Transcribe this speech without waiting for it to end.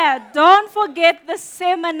Don't forget the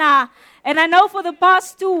seminar. And I know for the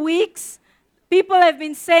past 2 weeks, people have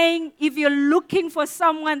been saying, if you're looking for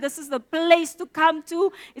someone, this is the place to come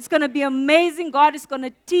to. It's going to be amazing. God is going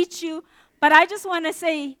to teach you. But I just want to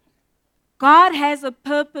say, God has a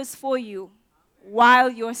purpose for you while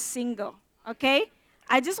you're single, okay?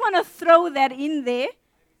 I just want to throw that in there.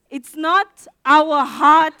 It's not our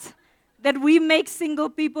heart that we make single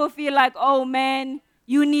people feel like, oh man,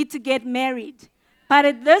 you need to get married. But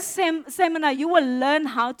at this seminar, you will learn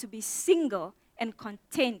how to be single and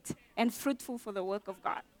content and fruitful for the work of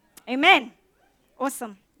God. Amen.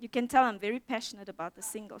 Awesome. You can tell I'm very passionate about the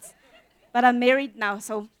singles. But I'm married now,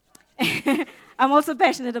 so I'm also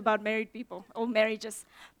passionate about married people or marriages.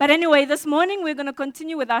 But anyway, this morning we're going to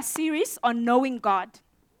continue with our series on knowing God.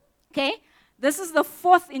 Okay? This is the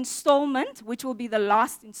 4th installment, which will be the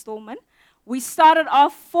last installment. We started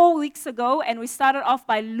off 4 weeks ago, and we started off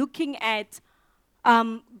by looking at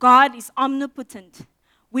God is omnipotent.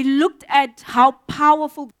 We looked at how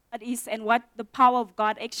powerful God is and what the power of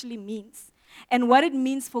God actually means, and what it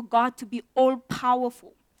means for God to be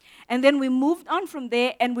all-powerful. And then we moved on from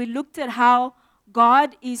there, and we looked at how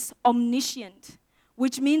God is omniscient,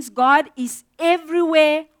 which means God is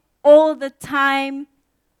everywhere, all the time,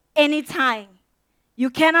 anytime. You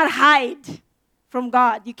cannot hide from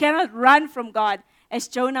God. You cannot run from God, as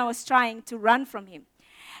Jonah was trying to run from him.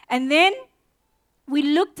 And then we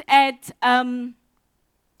looked at,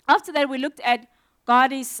 after that we looked at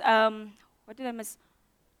God is, what did I miss?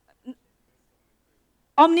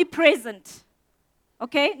 Omnipresent.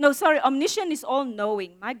 Okay? No, sorry, omniscient is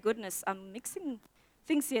all-knowing. My goodness, I'm mixing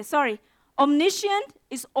things here. Sorry. Omniscient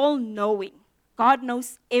is all-knowing. God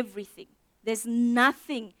knows everything. There's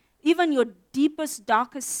nothing, even your deepest,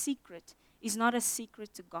 darkest secret is not a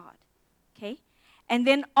secret to God. Okay? And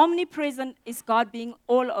then omnipresent is God being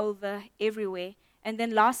all over, everywhere. And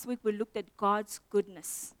then last week we looked at God's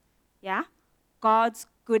goodness. Yeah? God's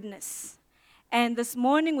goodness. And this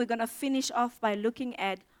morning we're going to finish off by looking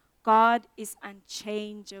at God is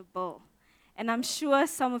unchangeable. And I'm sure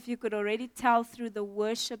some of you could already tell through the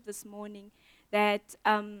worship this morning that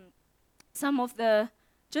some of the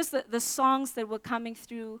songs that were coming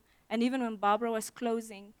through, and even when Barbara was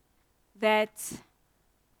closing, that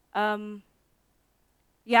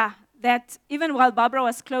even while Barbara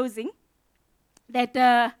was closing, that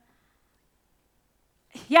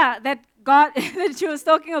God, that she was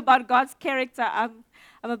talking about God's character. I'm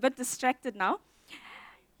a bit distracted now.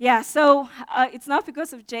 Yeah, so it's not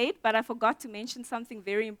because of Jade, but I forgot to mention something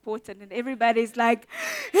very important, and everybody's like,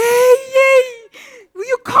 hey,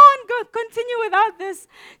 you can't continue without this.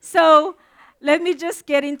 So let me just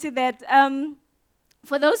get into that.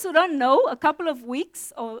 For those who don't know, a couple of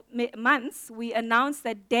weeks or months, we announced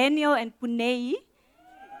that Daniel and Punei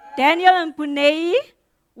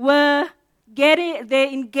they're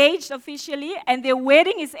engaged officially, and their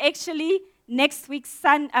wedding is actually next week,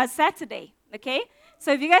 Saturday, okay?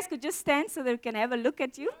 So if you guys could just stand so that we can have a look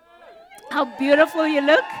at you. How beautiful you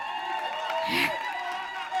look.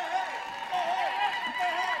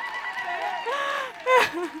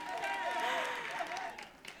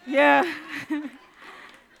 Yeah.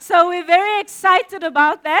 So we're very excited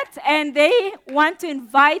about that, and they want to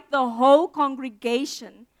invite the whole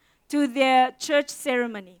congregation to their church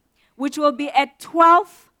ceremony, which will be at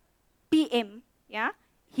 12 p.m., yeah,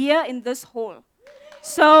 here in this hall.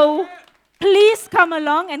 So please come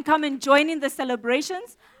along and come and join in the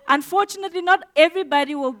celebrations. Unfortunately, not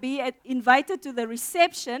everybody will be invited to the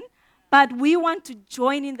reception, but we want to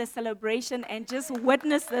join in the celebration and just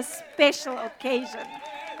witness this special occasion.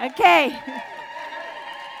 Okay.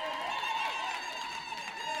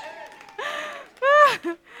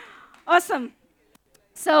 Awesome.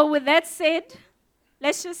 So with that said,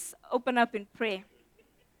 let's just open up in prayer.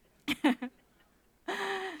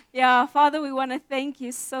 Yeah, Father, we want to thank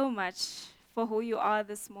you so much for who you are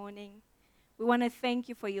this morning. We want to thank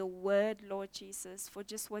you for your word, Lord Jesus, for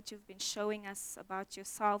just what you've been showing us about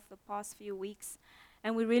yourself the past few weeks.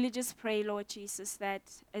 And we really just pray, Lord Jesus, that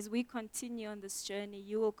as we continue on this journey,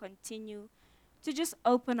 you will continue to just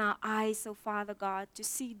open our eyes, oh Father God, to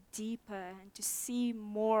see deeper and to see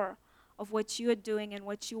more of what you are doing and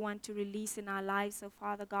what you want to release in our lives, oh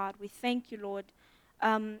Father God. We thank you, Lord,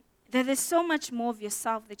 that there's so much more of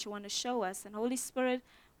yourself that you want to show us. And Holy Spirit,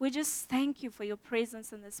 we just thank you for your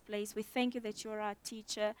presence in this place. We thank you that you're our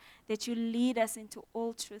teacher, that you lead us into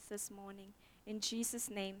all truth this morning. In Jesus'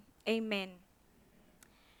 name, amen.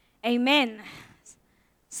 Amen.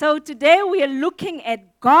 So today we are looking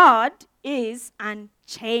at God is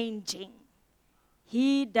unchanging.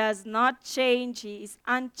 He does not change. He is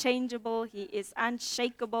unchangeable. He is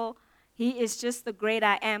unshakable. He is just the great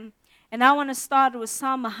I am. And I want to start with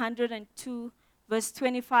Psalm 102, verse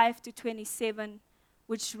 25 to 27,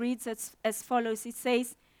 which reads as follows. It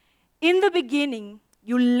says, "In the beginning,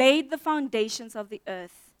 you laid the foundations of the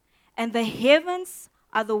earth, and the heavens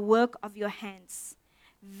are the work of your hands.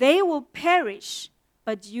 They will perish,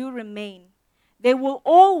 but you remain. They will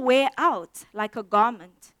all wear out like a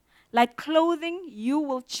garment. Like clothing, you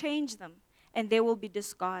will change them, and they will be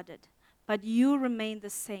discarded. But you remain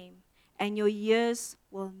the same, and your years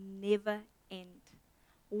will never end."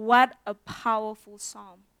 What a powerful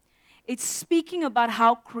psalm. It's speaking about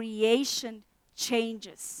how creation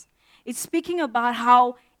changes. It's speaking about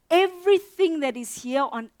how everything that is here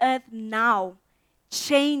on earth now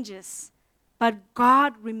changes, but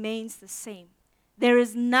God remains the same. There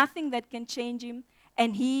is nothing that can change him,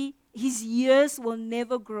 and his years will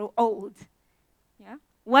never grow old. Yeah?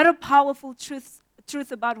 What a powerful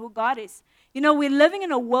truth about who God is. You know, we're living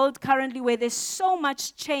in a world currently where there's so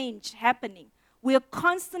much change happening. We are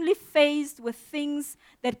constantly faced with things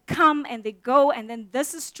that come and they go, and then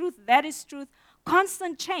this is truth, that is truth.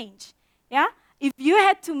 Constant change. Yeah? If you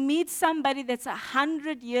had to meet somebody that's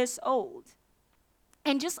 100 years old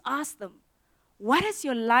and just ask them, what has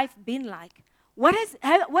your life been like? What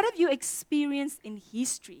have you experienced in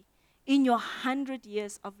history in your 100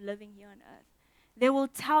 years of living here on earth? They will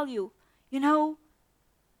tell you, you know,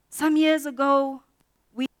 some years ago,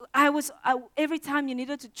 every time you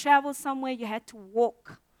needed to travel somewhere, you had to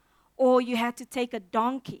walk, or you had to take a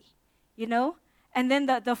donkey, you know? And then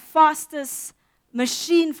the fastest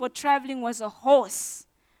machine for traveling was a horse.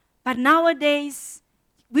 But nowadays,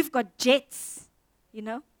 we've got jets, you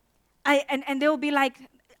know? And they'll be like,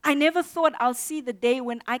 I never thought I'll see the day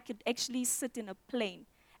when I could actually sit in a plane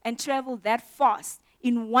and travel that fast.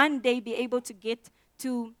 In one day, be able to get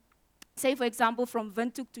to, say, for example, from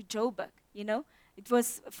Windhoek to Joburg, you know?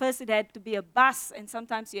 First it had to be a bus, and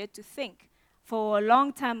sometimes you had to think for a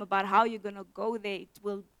long time about how you're going to go there. It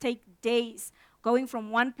will take days going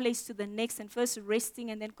from one place to the next and first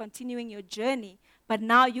resting and then continuing your journey. But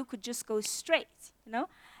now you could just go straight, you know?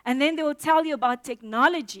 And then they will tell you about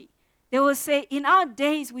technology. They will say, in our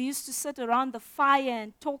days, we used to sit around the fire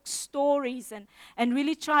and talk stories and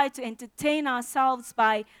really try to entertain ourselves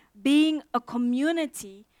by being a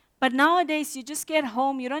community. But nowadays, you just get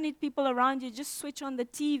home, you don't need people around you, just switch on the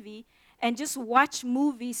TV and just watch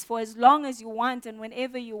movies for as long as you want and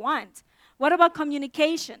whenever you want. What about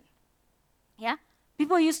communication? Yeah?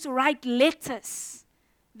 People used to write letters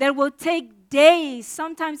that will take days,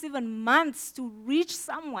 sometimes even months to reach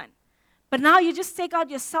someone. But now you just take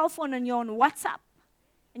out your cell phone and you're on WhatsApp.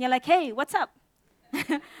 And you're like, hey, what's up?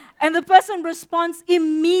 And the person responds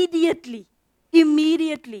immediately.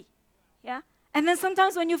 Immediately. Yeah? And then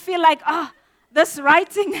sometimes when you feel like, this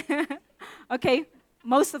writing, okay,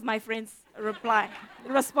 most of my friends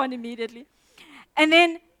respond immediately. And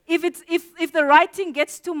then if the writing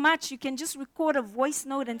gets too much, you can just record a voice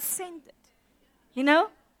note and send it. You know?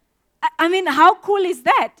 I mean, how cool is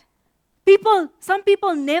that? Some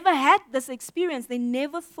people never had this experience. They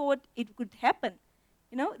never thought it could happen.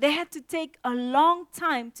 You know? They had to take a long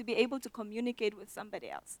time to be able to communicate with somebody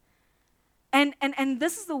else. And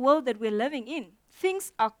this is the world that we're living in.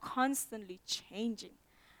 Things are constantly changing.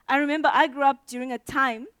 I remember I grew up during a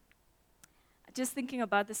time, just thinking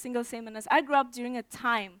about the single sameness, I grew up during a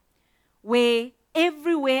time where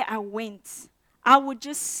everywhere I went, I would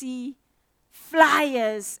just see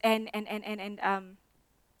flyers and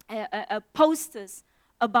posters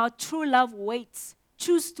about true love waits,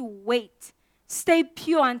 choose to wait, stay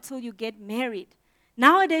pure until you get married.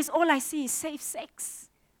 Nowadays, all I see is safe sex.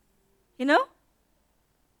 You know?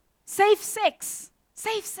 Safe sex.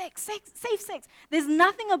 Safe sex. Safe sex. There's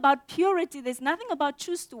nothing about purity. There's nothing about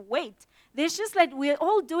choose to wait. There's just like, we're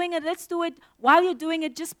all doing it. Let's do it. While you're doing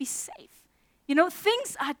it, just be safe. You know,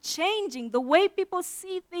 things are changing. The way people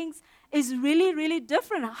see things is really, really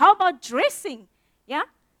different. How about dressing? Yeah?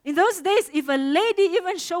 In those days, if a lady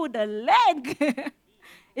even showed a leg,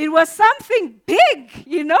 it was something big,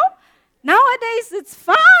 you know? Nowadays, it's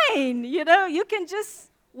fine. You know, you can just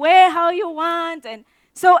wear how you want, and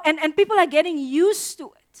people are getting used to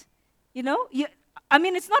it. You know, I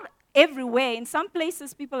mean, it's not everywhere. In some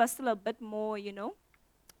places, people are still a bit more, you know,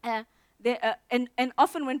 and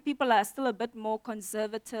often when people are still a bit more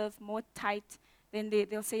conservative, more tight, then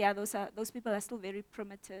they'll say, yeah, those people are still very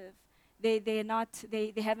primitive. They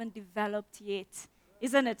haven't developed yet,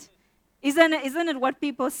 isn't it? Isn't it what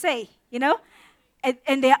people say? You know,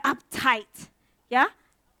 and they're uptight, yeah.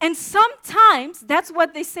 And sometimes that's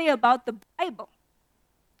what they say about the Bible.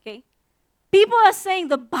 Okay? People are saying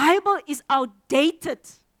the Bible is outdated.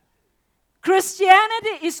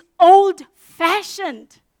 Christianity is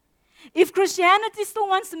old-fashioned. If Christianity still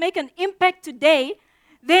wants to make an impact today,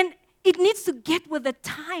 then it needs to get with the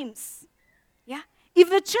times. Yeah? If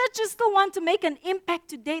the churches still want to make an impact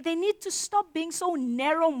today, they need to stop being so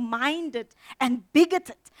narrow-minded and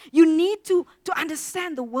bigoted. You need to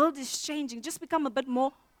understand the world is changing. Just become a bit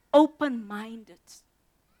more open-minded.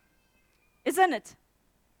 Isn't it?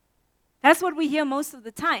 That's what we hear most of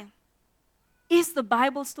the time. Is the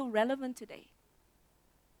Bible still relevant today?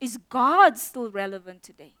 Is God still relevant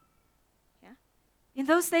today? Yeah? In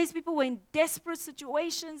those days, people were in desperate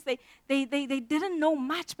situations. They didn't know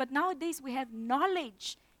much, but nowadays we have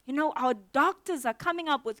knowledge. You know, our doctors are coming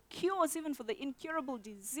up with cures even for the incurable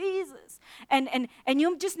diseases. And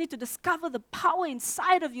you just need to discover the power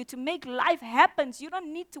inside of you to make life happen. So you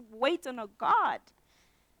don't need to wait on a God.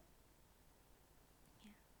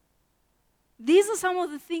 These are some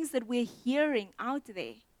of the things that we're hearing out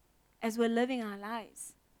there as we're living our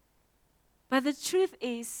lives. But the truth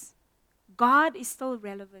is, God is still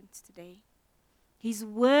relevant today. His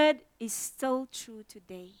word is still true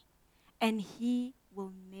today. And He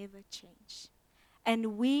will never change.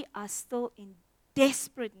 And we are still in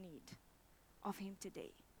desperate need of Him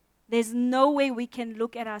today. There's no way we can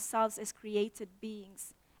look at ourselves as created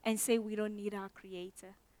beings and say we don't need our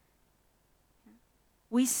Creator.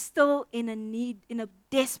 We're still in a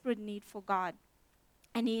desperate need for God.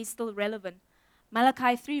 And He is still relevant.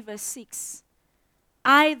 Malachi 3 verse 6.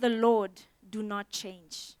 I, the Lord, do not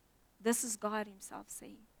change. This is God Himself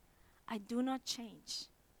saying, I do not change.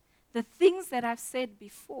 The things that I've said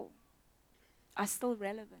before are still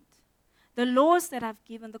relevant. The laws that I've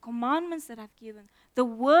given, the commandments that I've given, the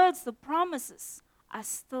words, the promises are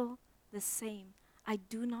still the same. I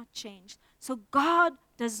do not change. So God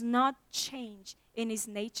does not change in His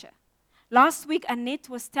nature. Last week, Annette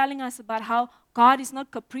was telling us about how God is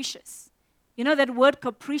not capricious. You know that word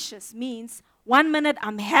capricious means 1 minute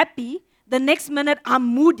I'm happy, the next minute I'm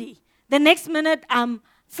moody, the next minute I'm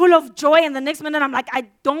full of joy, and the next minute I'm like, I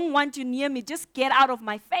don't want you near me, just get out of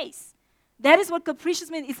my face. That is what capricious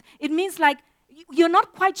means. It means like you're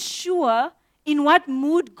not quite sure in what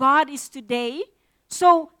mood God is today,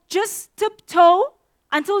 so just tiptoe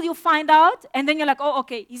until you find out, and then you're like, oh,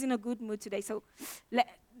 okay, He's in a good mood today, so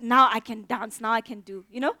now I can dance, now I can do,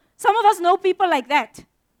 you know? Some of us know people like that,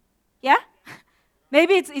 yeah?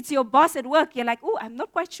 Maybe it's your boss at work. You're like, oh, I'm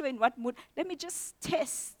not quite sure in what mood. Let me just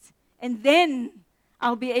test, and then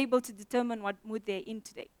I'll be able to determine what mood they're in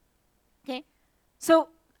today, okay? So,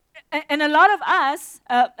 and a lot of us,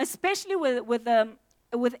 especially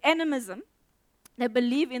with animism, they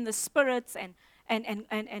believe in the spirits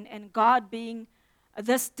and God being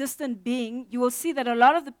this distant being. You will see that a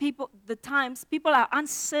lot of people are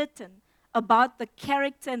uncertain about the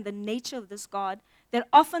character and the nature of this God, that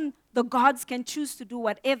often the gods can choose to do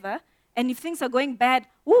whatever, and if things are going bad,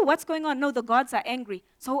 oh, what's going on? No, the gods are angry,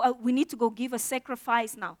 so we need to go give a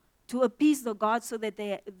sacrifice now to appease the gods so that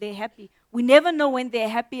they're happy. We never know when they're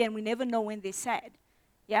happy, and we never know when they're sad.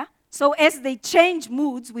 Yeah? So as they change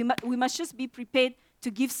moods, we must just be prepared to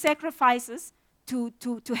give sacrifices to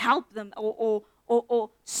help them or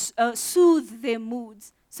soothe their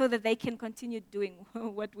moods so that they can continue doing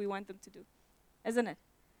what we want them to do. Isn't it?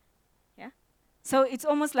 Yeah? So it's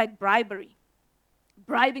almost like bribery,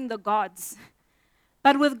 bribing the gods.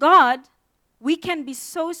 But with God, we can be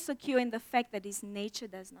so secure in the fact that His nature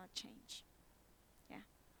does not change. Yeah?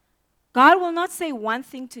 God will not say one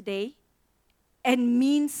thing today and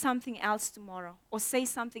mean something else tomorrow, or say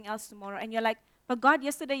something else tomorrow, and you're like, but God,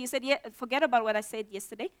 yesterday you said, yeah, forget about what I said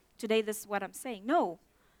yesterday. Today, this is what I'm saying. No.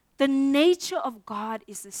 The nature of God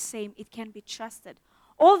is the same. It can be trusted.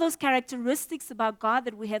 All those characteristics about God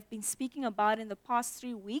that we have been speaking about in the past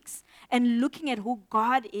 3 weeks and looking at who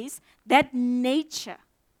God is, that nature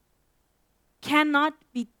cannot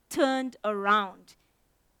be turned around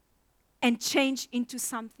and changed into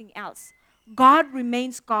something else. God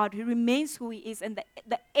remains God. He remains who He is, and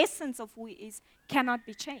the essence of who He is cannot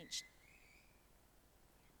be changed.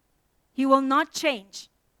 He will not change.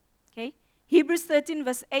 Okay? Hebrews 13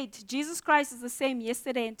 verse 8, Jesus Christ is the same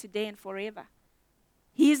yesterday and today and forever.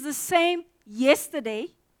 He is the same yesterday,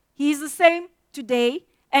 He is the same today,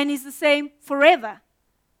 and He's the same forever.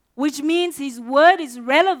 Which means His word is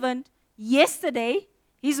relevant yesterday,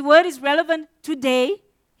 His word is relevant today,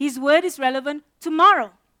 His word is relevant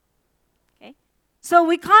tomorrow. Okay? So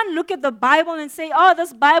we can't look at the Bible and say, oh,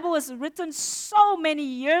 this Bible was written so many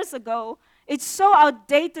years ago. It's so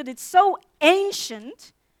outdated, it's so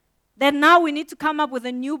ancient, that now we need to come up with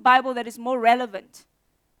a new Bible that is more relevant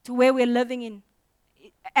to where we're living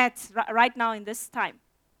right now in this time.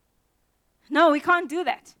 No, we can't do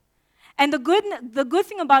that. And the good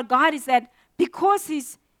thing about God is that because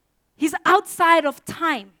He's outside of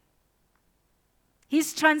time,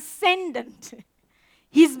 He's transcendent.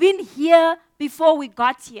 He's been here before we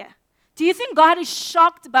got here. Do you think God is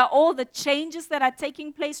shocked by all the changes that are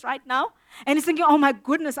taking place right now? And He's thinking, oh my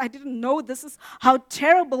goodness, I didn't know this is how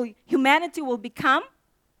terrible humanity will become?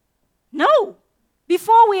 No.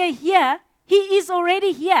 Before we are here, He is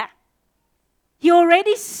already here. He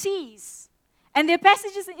already sees. And there are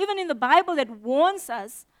passages even in the Bible that warns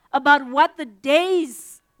us about what the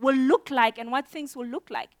days will look like and what things will look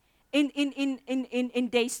like in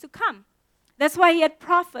days to come. That's why He had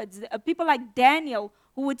prophets, people like Daniel,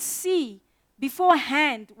 who would see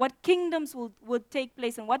beforehand what kingdoms would take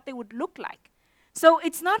place and what they would look like. So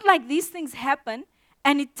it's not like these things happen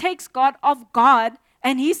and it takes God off guard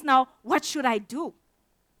and He's now, what should I do?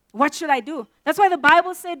 What should I do? That's why the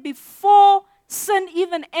Bible said before sin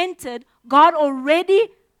even entered, God already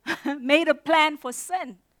made a plan for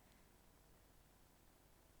sin.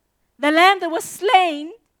 The lamb that was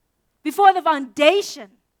slain before the foundation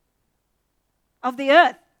of the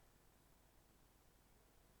earth.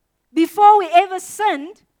 Before we ever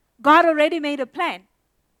sinned, God already made a plan.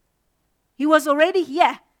 He was already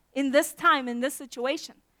here in this time, in this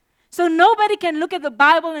situation. So nobody can look at the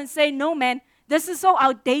Bible and say, no man, this is so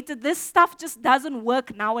outdated. This stuff just doesn't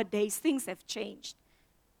work nowadays. Things have changed.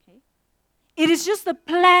 Okay? It is just the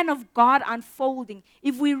plan of God unfolding.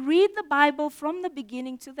 If we read the Bible from the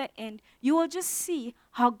beginning to the end, you will just see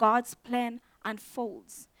how God's plan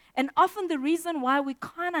unfolds. And often the reason why we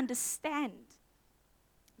can't understand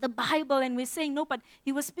the Bible and we're saying, no, but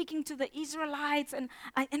He was speaking to the Israelites and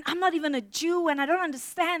I'm not even a Jew and I don't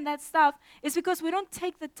understand that stuff, is because we don't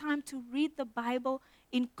take the time to read the Bible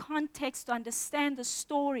in context, to understand the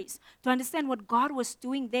stories, to understand what God was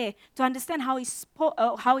doing there, to understand how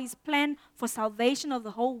His plan for salvation of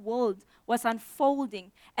the whole world was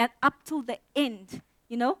unfolding and up till the end,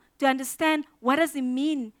 to understand what does it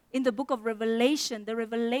mean in the book of Revelation, the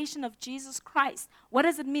revelation of Jesus Christ. What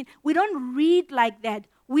does it mean? We don't read like that.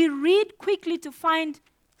 We read quickly to find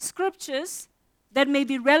scriptures that may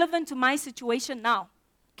be relevant to my situation now.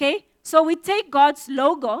 Okay? So we take God's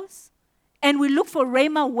logos and we look for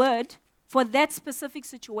Rhema word for that specific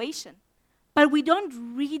situation. But we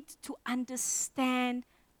don't read to understand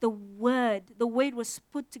the word, the way it was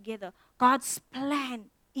put together, God's plan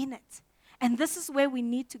in it. And this is where we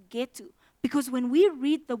need to get to. Because when we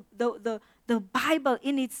read the Bible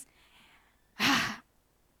in its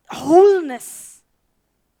wholeness,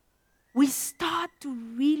 we start to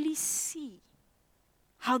really see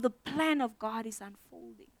how the plan of God is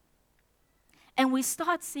unfolding. And we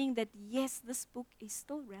start seeing that, yes, this book is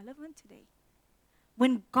still relevant today.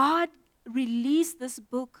 When God released this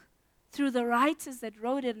book through the writers that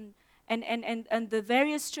wrote it and the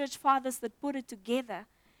various church fathers that put it together,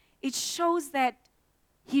 it shows that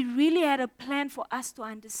He really had a plan for us to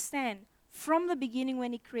understand from the beginning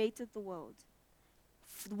when He created the world.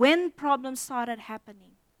 When problems started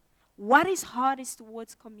happening, what His heart is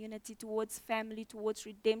towards community, towards family, towards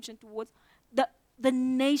redemption, towards the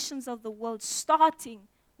nations of the world, starting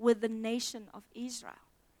with the nation of Israel.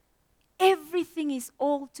 Everything is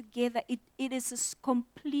all together. It is a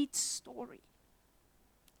complete story.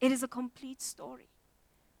 It is a complete story.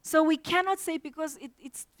 So we cannot say because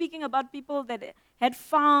it's speaking about people that had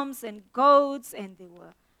farms and goats and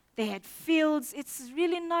they had fields. It's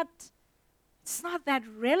really not, it's not that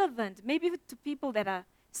relevant. Maybe to people that are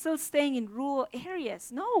still staying in rural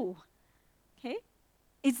areas. No. Okay?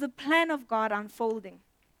 It's the plan of God unfolding.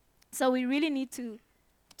 So we really need to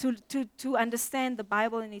understand the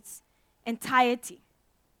Bible in its entirety.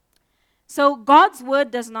 So God's word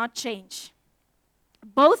does not change.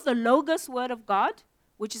 Both the Logos word of God,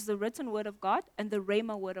 which is the written word of God, and the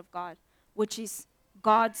Rhema word of God, which is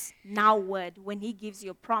God's now word when He gives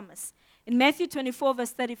you a promise. In Matthew 24,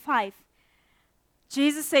 verse 35,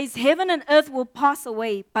 Jesus says, heaven and earth will pass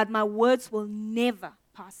away, but my words will never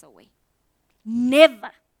pass away.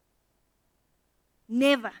 Never.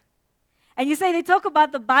 Never. And you say, they talk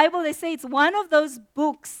about the Bible, they say it's one of those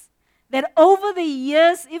books that over the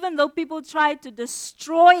years, even though people tried to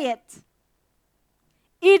destroy it,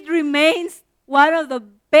 it remains one of the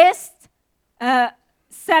best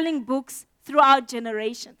selling books throughout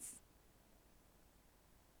generations.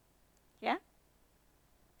 Yeah?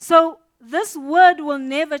 So this word will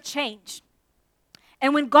never change.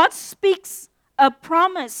 And when God speaks a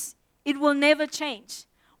promise, it will never change.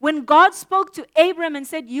 When God spoke to Abram and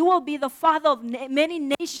said, you will be the father of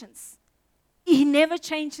many nations, He never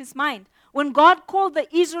changed His mind. When God called the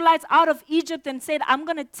Israelites out of Egypt and said, I'm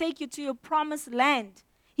going to take you to your promised land,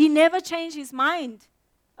 He never changed His mind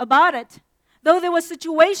about it. Though there were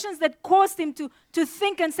situations that caused him to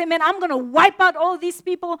think and say, man, I'm going to wipe out all these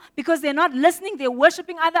people because they're not listening, they're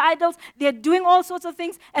worshiping other idols, they're doing all sorts of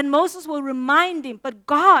things. And Moses will remind him, but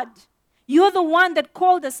God, you're the one that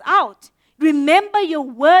called us out. Remember your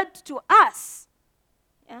word to us.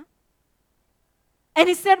 Yeah? And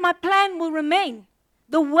he said, my plan will remain.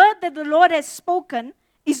 The word that the Lord has spoken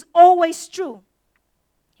is always true.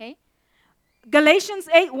 Okay? Galatians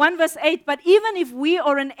 1 verse 8, but even if we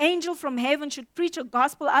or an angel from heaven should preach a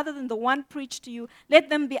gospel other than the one preached to you, let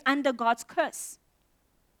them be under God's curse.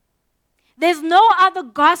 There's no other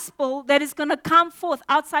gospel that is going to come forth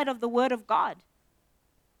outside of the word of God.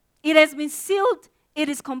 It has been sealed, it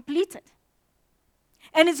is completed.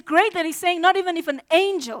 And it's great that he's saying not even if an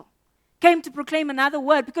angel came to proclaim another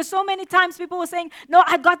word, because so many times people were saying, no,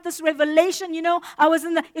 I got this revelation,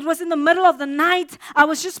 it was in the middle of the night, I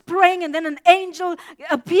was just praying, and then an angel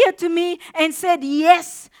appeared to me and said,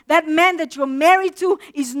 yes, that man that you're married to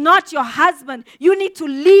is not your husband. You need to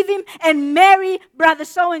leave him and marry brother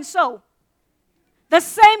so-and-so. The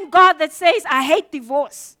same God that says, I hate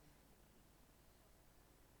divorce.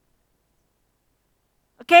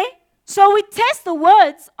 Okay? So we test the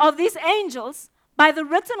words of these angels by the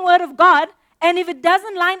written word of God, and if it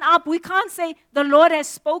doesn't line up, we can't say the Lord has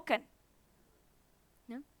spoken.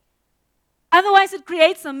 No? Otherwise, it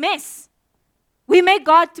creates a mess. We make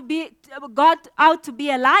God out to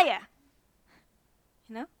be a liar.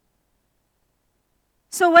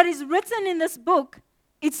 So what is written in this book,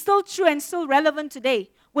 it's still true and still relevant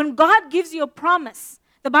today. When God gives you a promise,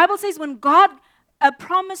 the Bible says when God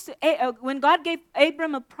gave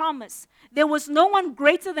Abram a promise, there was no one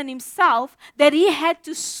greater than himself that he had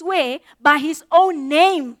to swear by his own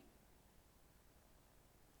name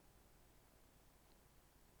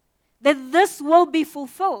that this will be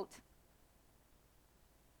fulfilled.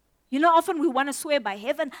 Often we want to swear by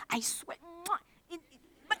heaven. I swear,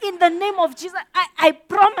 in the name of Jesus, I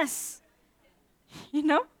promise.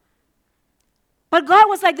 But God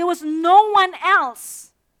was like, there was no one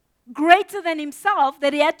else greater than himself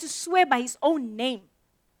that he had to swear by his own name.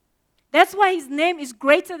 That's why his name is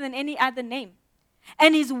greater than any other name.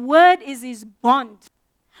 And his word is his bond.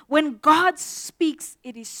 When God speaks,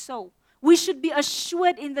 it is so. We should be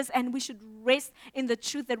assured in this, and we should rest in the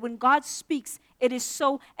truth that when God speaks, it is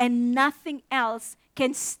so, and nothing else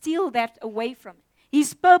can steal that away from it.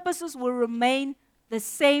 His purposes will remain the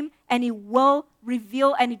same, and he will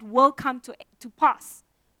reveal, and it will come to pass.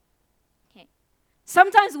 Okay.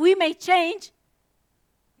 Sometimes we may change,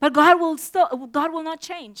 but God will not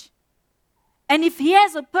change. And if he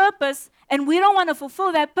has a purpose and we don't want to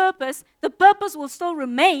fulfill that purpose, the purpose will still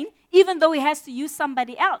remain even though he has to use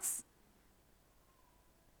somebody else.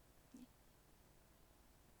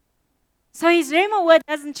 So his Rhema word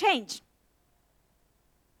doesn't change.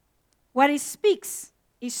 What he speaks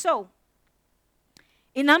is so.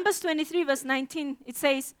 In Numbers 23 verse 19, it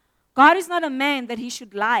says, God is not a man that he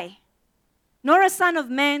should lie, nor a son of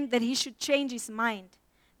man that he should change his mind.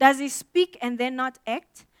 Does he speak and then not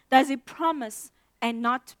act? Does he promise and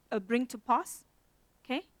not bring to pass?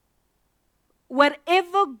 Okay?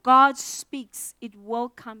 Whatever God speaks, it will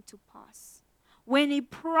come to pass. When he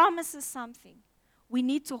promises something, we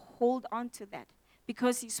need to hold on to that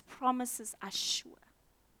because his promises are sure.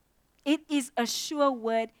 It is a sure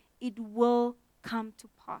word. It will come to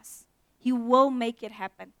pass. He will make it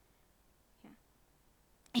happen. Yeah.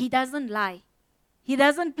 He doesn't lie. He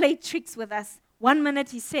doesn't play tricks with us. One minute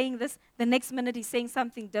he's saying this, the next minute he's saying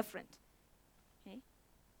something different. Okay?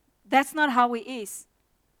 That's not how he is.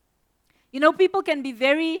 People can be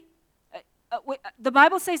very, the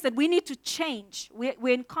Bible says that we need to change. We're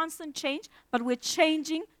in constant change, but we're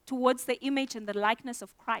changing towards the image and the likeness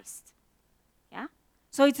of Christ. Yeah?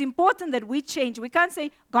 So it's important that we change. We can't say,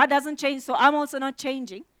 God doesn't change, so I'm also not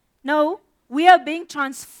changing. No, we are being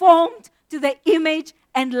transformed to the image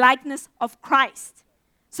and likeness of Christ.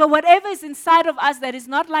 So whatever is inside of us that is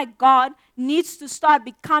not like God needs to start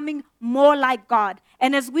becoming more like God.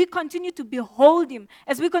 And as we continue to behold him,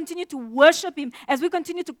 as we continue to worship him, as we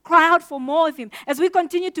continue to cry out for more of him, as we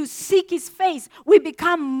continue to seek his face, we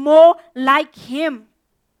become more like him.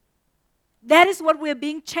 That is what we're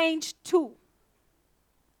being changed to.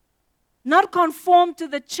 Not conformed to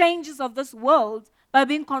the changes of this world, but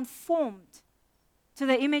being conformed to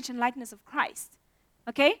the image and likeness of Christ.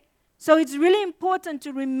 Okay? So it's really important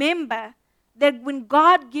to remember that when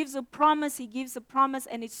God gives a promise, he gives a promise,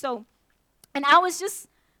 and it's so. And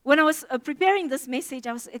when I was preparing this message,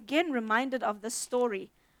 I was again reminded of this story.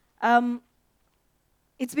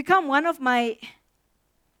 It's become one of the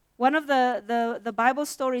Bible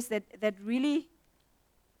stories that really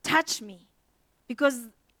touch me. Because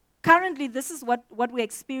currently, this is what we're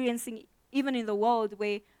experiencing even in the world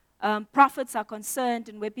where prophets are concerned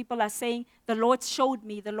and where people are saying, the Lord showed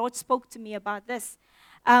me, the Lord spoke to me about this.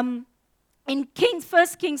 In 1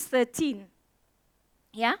 Kings 13,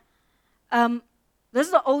 yeah? This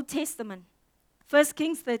is the Old Testament. 1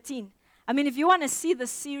 Kings 13. I mean, if you want to see the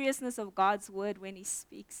seriousness of God's word when he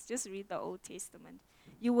speaks, just read the Old Testament.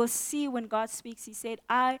 You will see when God speaks, he said,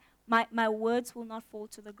 my words will not fall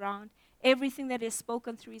to the ground. Everything that is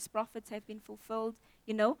spoken through his prophets have been fulfilled,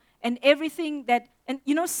 and everything that, and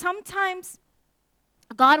sometimes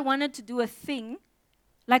God wanted to do a thing,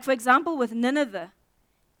 like for example with Nineveh.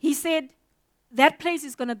 He said, that place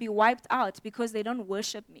is going to be wiped out because they don't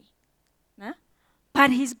worship me. Nah?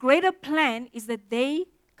 But his greater plan is that they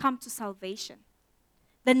come to salvation.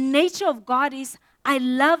 The nature of God is, I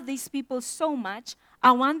love these people so much,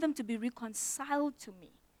 I want them to be reconciled to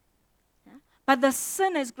me. Yeah? But the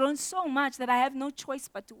sin has grown so much that I have no choice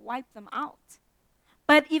but to wipe them out.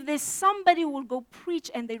 But if there's somebody who will go preach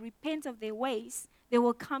and they repent of their ways, they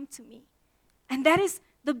will come to me. And that is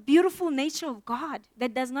the beautiful nature of God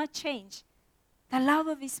that does not change. The love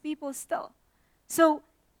of his people still. So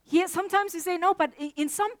here, sometimes you say, no, but in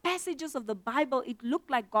some passages of the Bible, it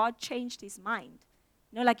looked like God changed his mind.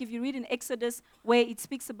 Like if you read in Exodus where it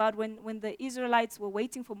speaks about when the Israelites were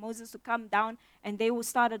waiting for Moses to come down and they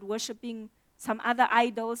started worshiping some other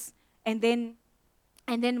idols, and then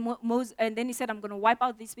he said, I'm going to wipe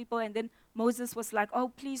out these people. And then Moses was like, oh,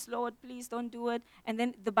 please, Lord, please don't do it. And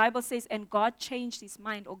then the Bible says, and God changed his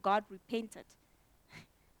mind, or God repented.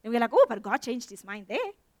 And we're like, oh, but God changed his mind there.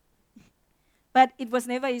 But it was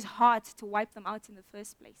never his heart to wipe them out in the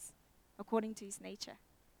first place, according to his nature.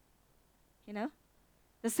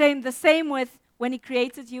 The same with when he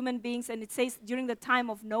created human beings, and it says during the time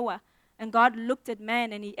of Noah, and God looked at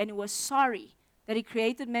man and he was sorry that he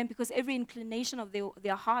created man because every inclination of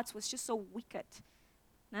their hearts was just so wicked.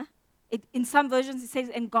 Nah? In some versions it says,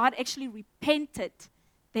 and God actually repented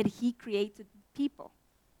that he created people.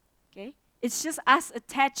 Okay? It's just us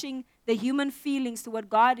attaching the human feelings to what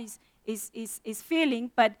God is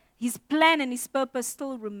feeling, but his plan and his purpose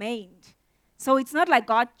still remained. So it's not like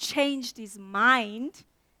God changed his mind.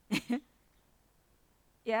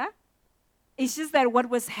 Yeah? It's just that what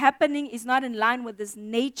was happening is not in line with his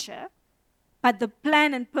nature, but the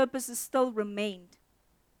plan and purposes still remained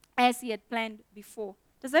as he had planned before.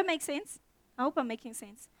 Does that make sense? I hope I'm making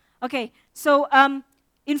sense. Okay, so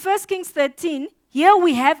in 1 Kings 13, here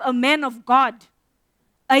we have a man of God,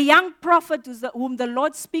 a young prophet whom the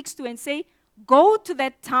Lord speaks to and say, go to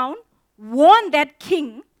that town, warn that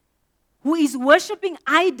king who is worshiping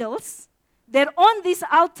idols, that on these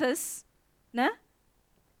altars,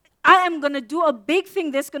 I am going to do a big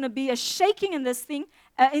thing. There's going to be a shaking in this thing,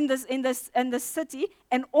 in the city,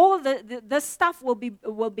 and all the stuff will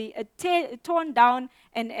be torn down,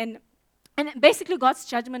 and basically God's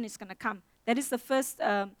judgment is going to come. That is the first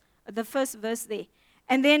verse there,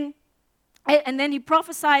 and then he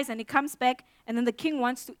prophesies and he comes back, and then the king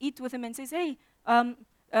wants to eat with him and says, hey,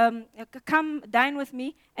 come dine with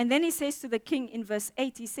me. And then he says to the king in verse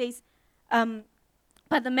 8, he says,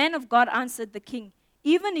 but the man of God answered the king,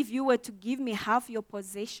 even if you were to give me half your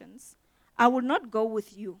possessions, I would not go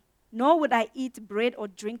with you, nor would I eat bread or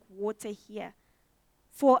drink water here.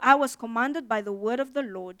 For I was commanded by the word of the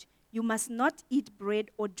Lord, you must not eat bread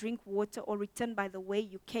or drink water or return by the way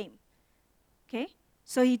you came. Okay?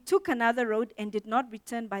 So he took another road and did not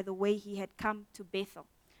return by the way he had come to Bethel.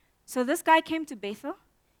 So this guy came to Bethel.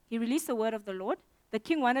 He released the word of the Lord. The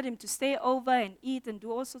king wanted him to stay over and eat and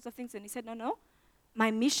do all sorts of things. And he said, no, my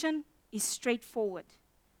mission is straightforward.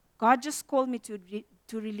 God just called me to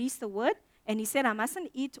release the word. And he said, I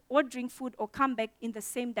mustn't eat or drink food or come back in the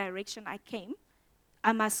same direction I came.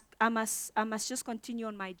 I must just continue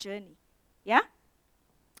on my journey. Yeah?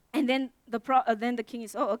 And then the king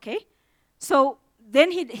is, oh, okay. So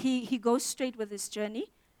then he goes straight with his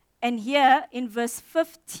journey. And here in verse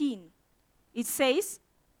 15, it says,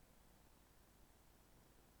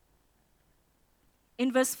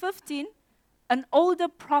 in verse 15, an older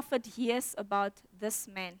prophet hears about this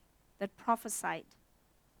man that prophesied.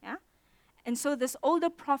 Yeah? And so this older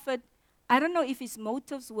prophet, I don't know if his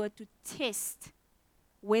motives were to test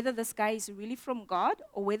whether this guy is really from God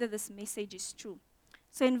or whether this message is true.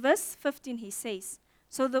 So in verse 15 he says,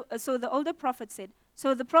 so the older prophet said,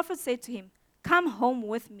 so the prophet said to him, come home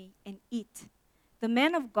with me and eat. The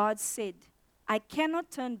man of God said, I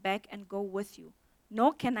cannot turn back and go with you,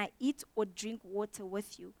 nor can I eat or drink water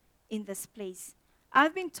with you in this place.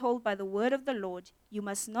 I've been told by the word of the Lord, you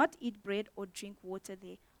must not eat bread or drink water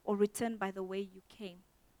there, or return by the way you came.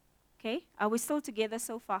 Okay? Are we still together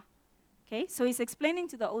so far? Okay, so he's explaining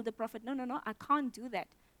to the older prophet, no, I can't do that.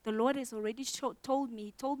 The Lord has already told me.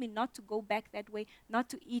 He told me not to go back that way, not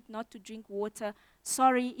to eat, not to drink water.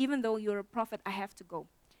 Sorry, even though you're a prophet, I have to go.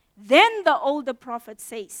 Then the older prophet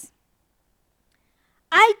says,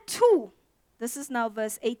 I too, this is now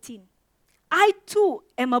verse 18, I too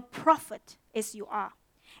am a prophet as you are.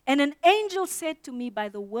 And an angel said to me by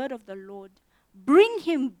the word of the Lord, bring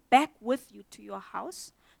him back with you to your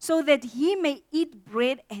house so that he may eat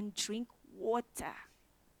bread and drink water.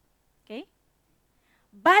 Okay?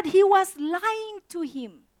 But he was lying to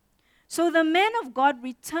him. So the man of God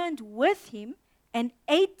returned with him and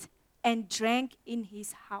ate and drank in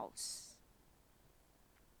his house.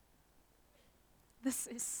 This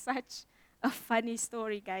is such a funny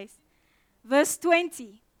story, guys. Verse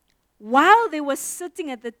 20. While they were sitting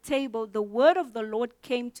at the table, the word of the Lord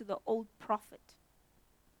came to the old prophet.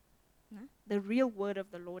 The real word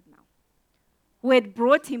of the Lord now. Who had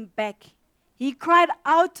brought him back. He cried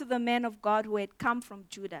out to the man of God who had come from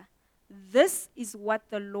Judah. This is what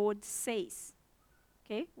the Lord says.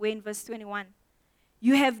 Okay, we're in verse 21.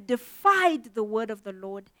 You have defied the word of the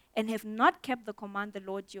Lord and have not kept the command the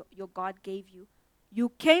Lord your God gave you. You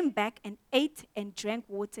came back and ate and drank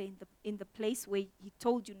water in the place where he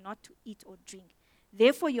told you not to eat or drink.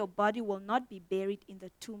 Therefore, your body will not be buried in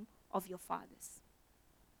the tomb of your fathers.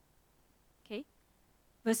 Okay?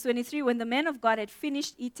 Verse 23, when the man of God had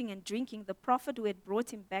finished eating and drinking, the prophet who had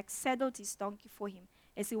brought him back saddled his donkey for him.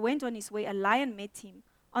 As he went on his way, a lion met him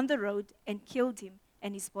on the road and killed him,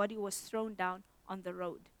 and his body was thrown down on the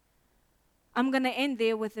road. I'm going to end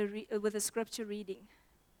there with a scripture reading.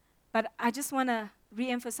 But I just want to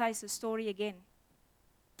re-emphasize the story again.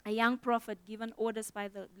 A young prophet given orders by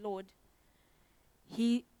the Lord.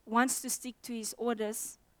 He wants to stick to his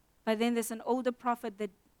orders, but then there's an older prophet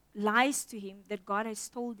that lies to him that God has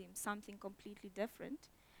told him something completely different.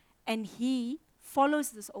 And he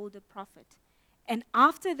follows this older prophet. And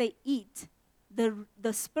after they eat,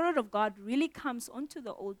 the Spirit of God really comes onto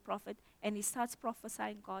the old prophet and he starts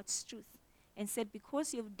prophesying God's truth. And said,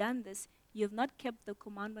 because you've done this, you have not kept the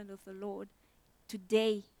commandment of the Lord.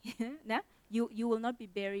 Today, you will not be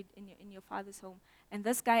buried in your father's home. And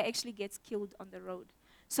this guy actually gets killed on the road.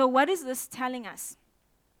 So what is this telling us?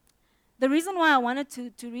 The reason why I wanted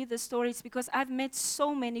to read the story is because I've met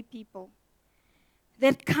so many people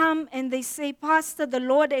that come and they say, Pastor, the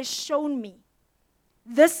Lord has shown me.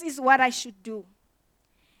 This is what I should do.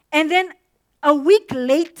 And then a week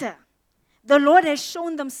later, the Lord has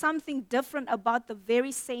shown them something different about the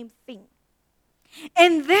very same thing.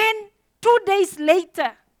 And then 2 days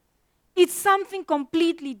later, it's something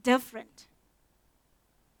completely different.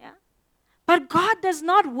 Yeah? But God does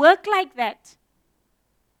not work like that.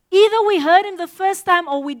 Either we heard him the first time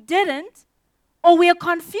or we didn't, or we are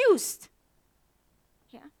confused.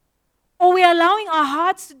 Yeah? Or we are allowing our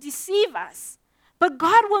hearts to deceive us. But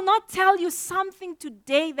God will not tell you something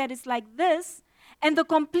today that is like this, and the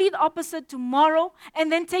complete opposite tomorrow,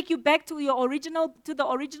 and then take you back to the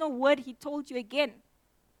original word he told you again.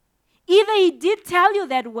 Either he did tell you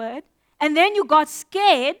that word, and then you got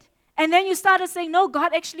scared, and then you started saying, no,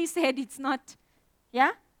 God actually said it's not.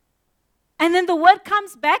 Yeah? And then the word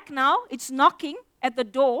comes back now, it's knocking at the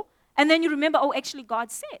door, and then you remember, oh, actually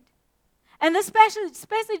God said. And this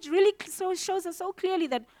passage really shows us so clearly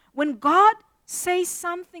that when God says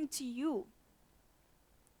something to you,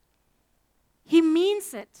 he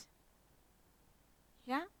means it.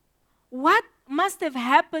 Yeah? What must have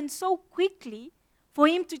happened so quickly for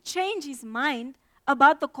him to change his mind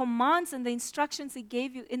about the commands and the instructions he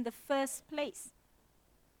gave you in the first place?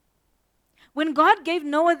 When God gave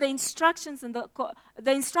Noah the instructions and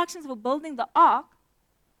the instructions for building the ark,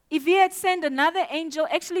 if he had sent another angel,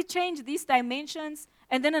 actually change these dimensions,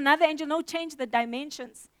 and then another angel, no, change the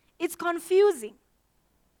dimensions, it's confusing.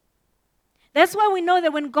 That's why we know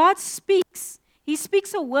that when God speaks, he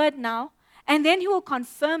speaks a word now, and then he will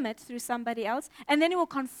confirm it through somebody else, and then he will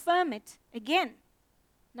confirm it again.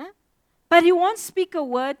 No? But he won't speak a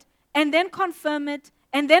word, and then confirm it,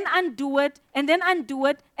 and then undo it, and then undo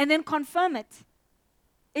it, and then confirm it.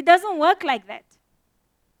 It doesn't work like that.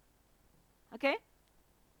 Okay?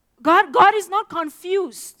 God is not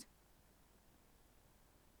confused.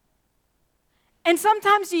 And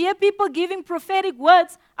sometimes you hear people giving prophetic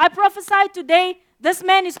words. I prophesy today, this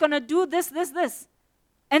man is going to do this, this, this.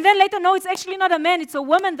 And then later, no, it's actually not a man, it's a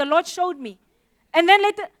woman, the Lord showed me. And then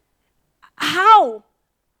later, how?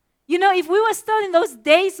 You know, if we were still in those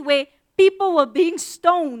days where people were being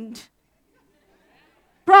stoned,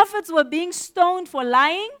 prophets were being stoned for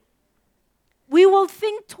lying, we will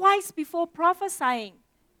think twice before prophesying.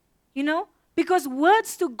 You know, because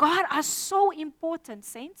words to God are so important,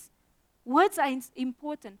 saints. Words are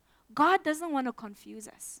important. God doesn't want to confuse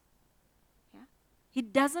us. Yeah? He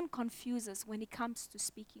doesn't confuse us when it comes to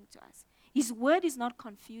speaking to us. His word is not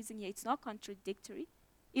confusing here. It's not contradictory.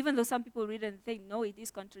 Even though some people read it and think, no, it is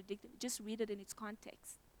contradictory. Just read it in its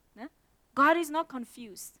context. Yeah? God is not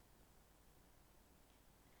confused.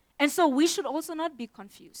 And so we should also not be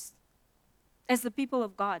confused as the people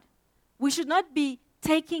of God. We should not be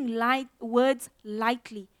taking words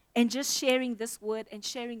lightly and just sharing this word and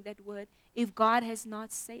sharing that word if God has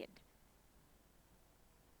not said.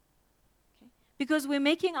 Okay? Because we're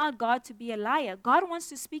making out God to be a liar. God wants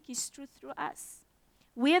to speak His truth through us.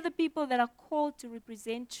 We are the people that are called to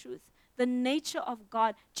represent truth, the nature of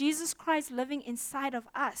God, Jesus Christ living inside of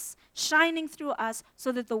us, shining through us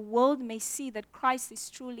so that the world may see that Christ is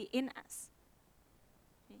truly in us.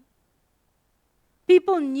 Okay?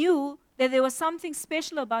 People knew that there was something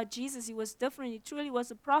special about Jesus. He was different. He truly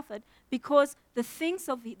was a prophet because the things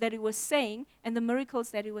that He was saying and the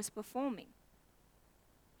miracles that He was performing.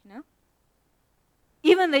 You know?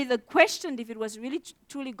 Even they questioned if it was really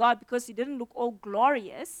truly God because He didn't look all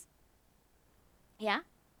glorious. Yeah?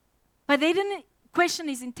 But they didn't question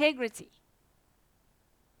His integrity.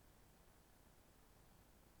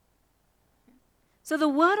 So the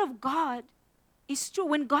word of God is true.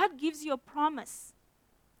 When God gives you a promise,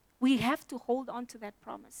 we have to hold on to that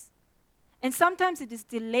promise. And sometimes it is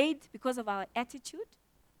delayed because of our attitude.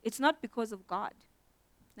 It's not because of God.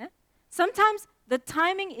 Yeah? Sometimes the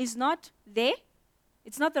timing is not there.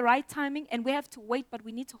 It's not the right timing, and we have to wait, but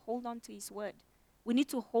we need to hold on to His word. We need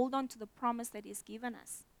to hold on to the promise that He has given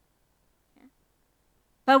us. Yeah?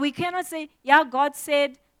 But we cannot say, yeah, God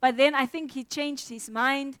said, but then I think He changed His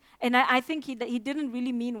mind, and I think he didn't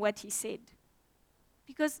really mean what He said.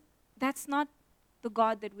 Because that's not the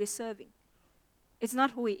God that we're serving. It's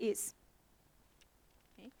not who He is.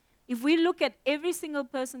 Okay? If we look at every single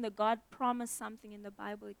person that God promised something in the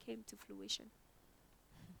Bible, it came to fruition.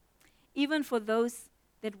 Even for those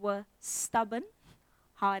that were stubborn,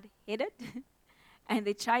 hard-headed, and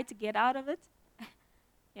they tried to get out of it.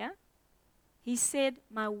 Yeah? He said,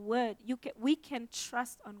 my word, we can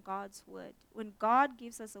trust on God's word. When God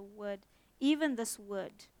gives us a word, even this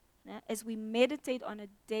word, as we meditate on it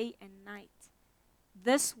day and night,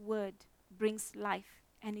 this word brings life,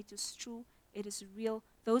 and it is true, it is real.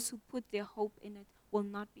 Those who put their hope in it will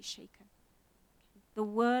not be shaken. The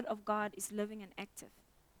word of God is living and active.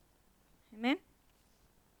 Amen?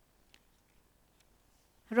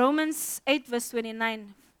 Romans 8 verse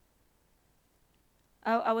 29.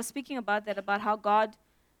 I was speaking about that, about how God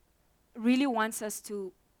really wants us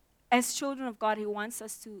to, as children of God, He wants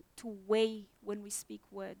us to weigh when we speak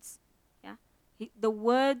words. Yeah, the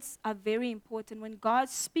words are very important. When God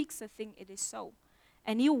speaks a thing, it is so.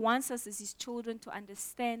 And He wants us as His children to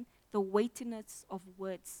understand the weightiness of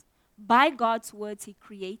words. By God's words, He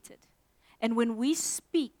created. And when we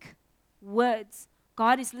speak words,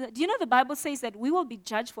 God is... Do you know the Bible says that we will be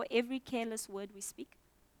judged for every careless word we speak?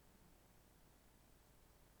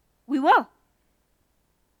 We will.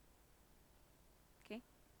 Okay?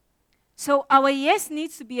 So our yes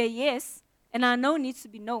needs to be a yes, and our no needs to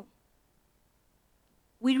be no.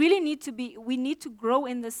 We really need to grow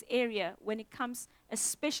in this area when it comes,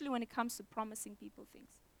 especially when it comes to promising people things.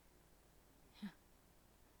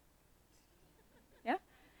 Yeah?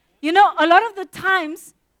 You know, a lot of the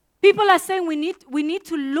times, people are saying we need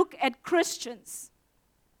to look at Christians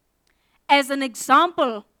as an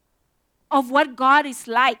example of what God is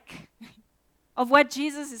like, of what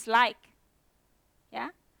Jesus is like. Yeah?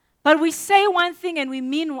 But we say one thing and we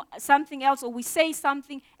mean something else, or we say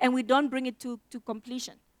something and we don't bring it to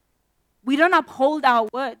completion. We don't uphold our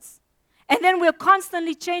words. And then we're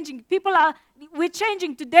constantly changing. We're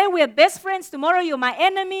changing. Today we're best friends, tomorrow you're my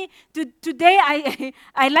enemy. Today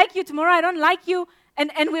I like you, tomorrow I don't like you.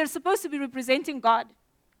 And we're supposed to be representing God.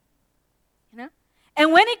 You know?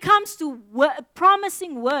 And when it comes to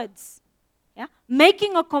promising words, yeah,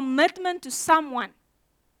 making a commitment to someone,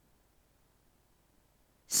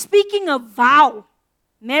 speaking a vow,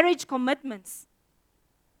 marriage commitments,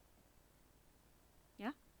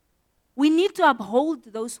 yeah, we need to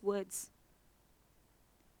uphold those words.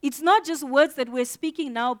 It's not just words that we're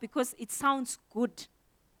speaking now because it sounds good.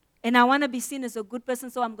 And I want to be seen as a good person,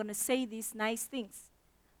 so I'm going to say these nice things.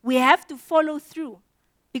 We have to follow through.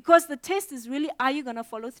 Because the test is really, are you going to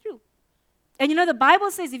follow through? And you know, the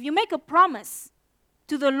Bible says if you make a promise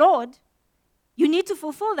to the Lord, you need to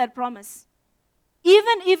fulfill that promise.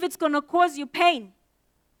 Even if it's going to cause you pain.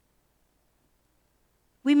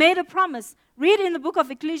 We made a promise. Read in the book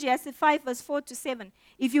of Ecclesiastes 5 verse 4 to 7.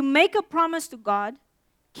 If you make a promise to God,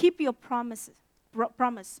 keep your promise.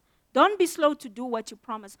 Don't be slow to do what you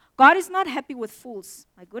promise. God is not happy with fools.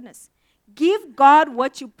 My goodness. Give God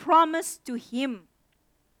what you promise to Him.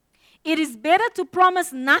 It is better to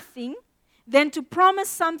promise nothing than to promise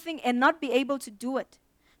something and not be able to do it.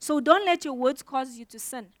 So don't let your words cause you to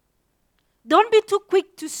sin. Don't be too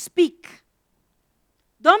quick to speak.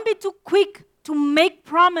 Don't be too quick to make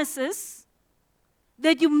promises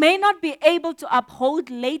that you may not be able to uphold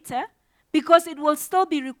later because it will still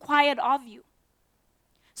be required of you.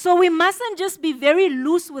 So we mustn't just be very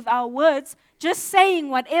loose with our words, just saying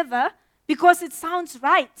whatever because it sounds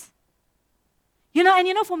right.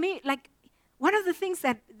 For me, like, one of the things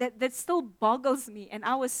that still boggles me, and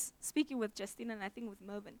I was speaking with Justina and I think with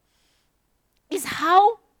Mervyn, is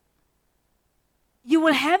how you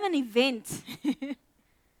will have an event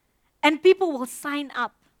and people will sign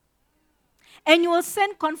up. And you will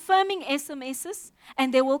send confirming SMSs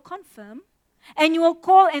and they will confirm. And you will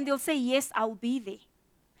call and they'll say, yes, I'll be there.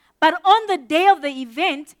 But on the day of the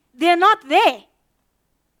event, they're not there.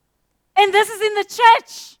 And this is in the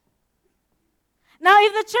church. Now,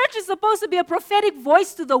 if the church is supposed to be a prophetic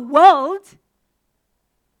voice to the world,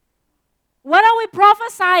 what are we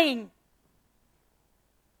prophesying?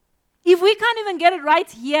 If we can't even get it right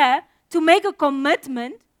here to make a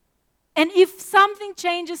commitment, and if something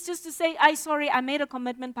changes, just to say, I made a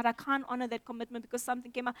commitment, but I can't honor that commitment because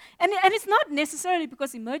something came up. And it's not necessarily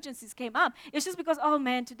because emergencies came up. It's just because, oh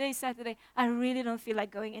man, today is Saturday. I really don't feel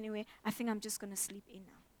like going anywhere. I think I'm just going to sleep in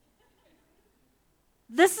now.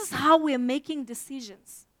 This is how we're making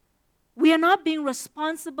decisions. We are not being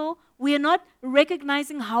responsible. We are not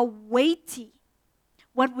recognizing how weighty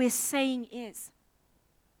what we're saying is.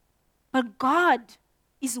 But God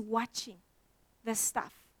is watching this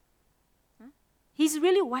stuff. He's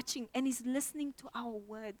really watching and He's listening to our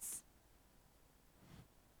words.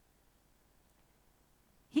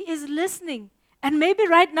 He is listening. And maybe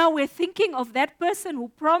right now we're thinking of that person who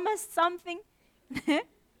promised something.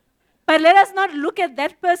 But let us not look at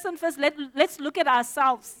that person first. Let's look at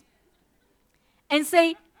ourselves and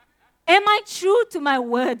say, am I true to my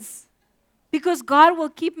words? Because God will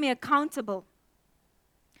keep me accountable.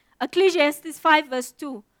 Ecclesiastes 5 verse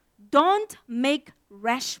 2. Don't make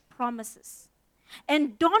rash promises.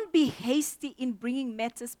 And don't be hasty in bringing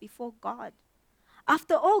matters before God.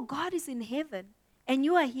 After all, God is in heaven and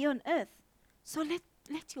you are here on earth. So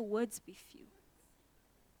let your words be few.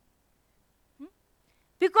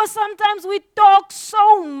 Because sometimes we talk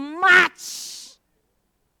so much.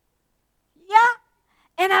 Yeah.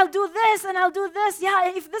 And I'll do this and I'll do this. Yeah,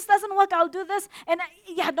 if this doesn't work, I'll do this. And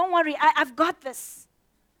don't worry, I've got this.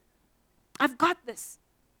 I've got this.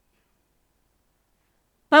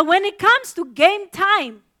 But when it comes to game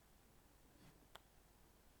time,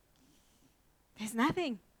 there's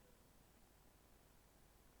nothing.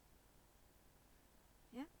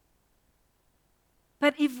 Yeah?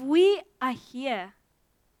 But if we are here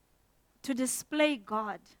to display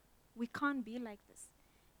God, we can't be like this.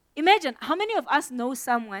 Imagine, how many of us know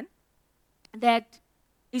someone that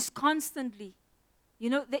is constantly,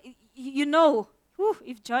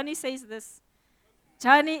 if Johnny says this,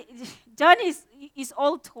 Johnny is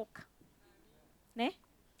all talk. Ne?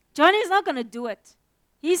 Johnny is not going to do it.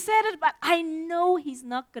 He said it, but I know he's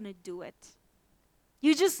not going to do it.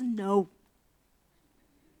 You just know.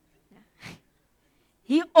 Yeah.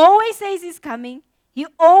 He always says he's coming. He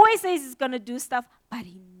always says he's going to do stuff, but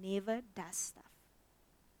he never does stuff.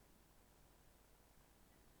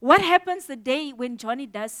 What happens the day when Johnny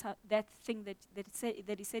does that thing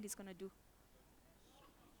that he said he's going to do?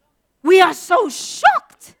 We are so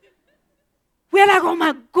shocked. We're like, oh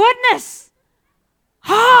my goodness.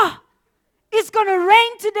 It's going to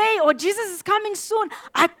rain today, or Jesus is coming soon.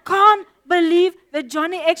 I can't believe that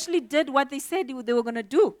Johnny actually did what they said they were going to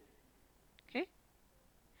do. Okay?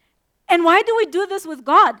 And why do we do this with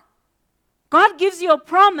God? God gives you a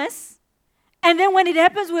promise, and then when it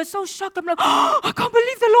happens, we're so shocked. I'm like, I can't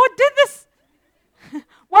believe the Lord did this.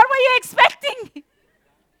 What were you expecting?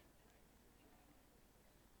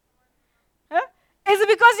 Is it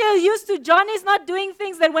because you're used to Johnny's not doing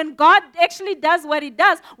things that when God actually does what He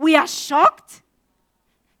does, we are shocked?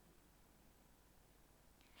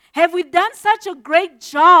 Have we done such a great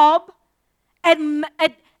job at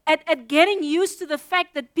getting used to the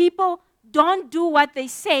fact that people don't do what they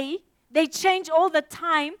say, they change all the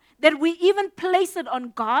time, that we even place it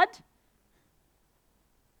on God?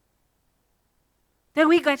 That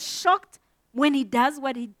we get shocked when He does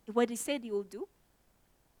what he said He will do?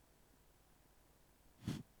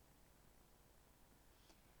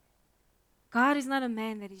 God is not a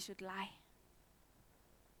man that He should lie.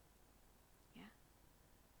 Yeah.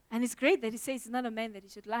 And it's great that He says He's not a man that He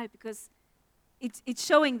should lie, because it's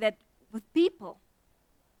showing that with people,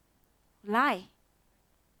 lie.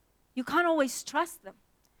 You can't always trust them.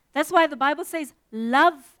 That's why the Bible says,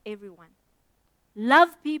 love everyone.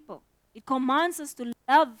 Love people. It commands us to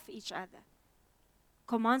love each other. It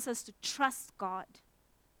commands us to trust God.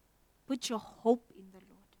 Put your hope in the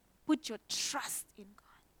Lord. Put your trust in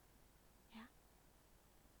God. Yeah?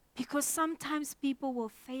 Because sometimes people will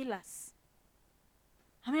fail us.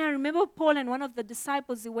 I remember Paul and one of the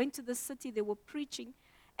disciples, they went to the city, they were preaching,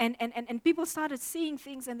 and people started seeing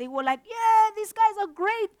things, and they were like, yeah, these guys are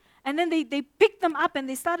great. And then they picked them up, and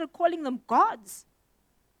they started calling them gods.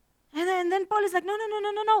 And then Paul is like,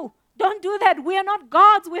 no. Don't do that. We are not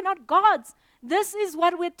gods. We're not gods. This is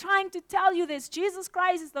what we're trying to tell you. There's Jesus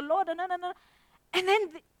Christ is the Lord. And then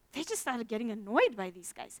they just started getting annoyed by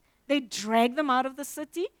these guys. They dragged them out of the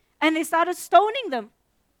city, and they started stoning them.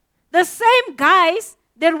 The same guys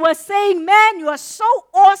that were saying, man, you are so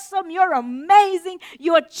awesome, you're amazing,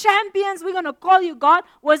 you're champions, we're going to call you God,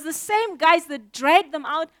 was the same guys that dragged them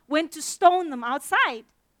out, went to stone them outside.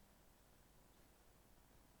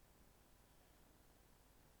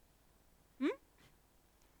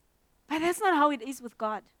 But that's not how it is with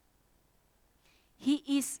God. He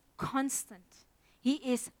is constant. He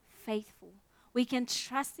is faithful. We can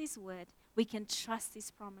trust His word. We can trust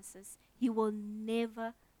His promises. He will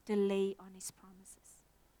never delay on His promises.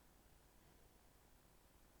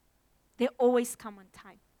 They always come on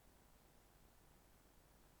time.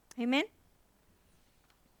 Amen?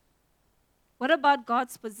 What about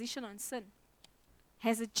God's position on sin?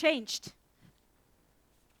 Has it changed?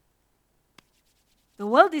 The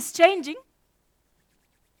world is changing.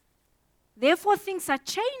 Therefore, things are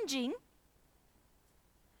changing.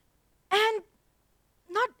 And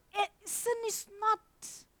sin is not,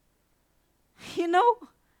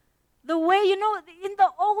 the way, in the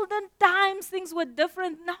olden times things were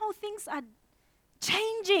different. Now things are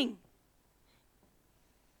changing.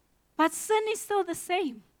 But sin is still the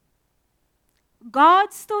same.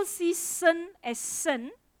 God still sees sin as sin,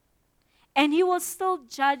 and He will still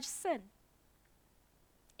judge sin.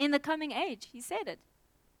 In the coming age, He said it.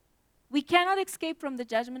 We cannot escape from the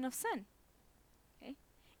judgment of sin. Okay?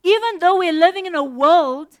 Even though we're living in a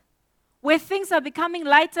world where things are becoming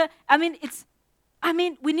lighter,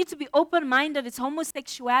 we need to be open-minded. It's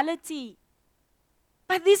homosexuality.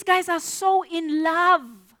 But these guys are so in love.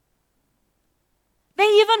 They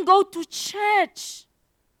even go to church.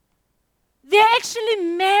 They're actually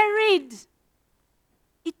married.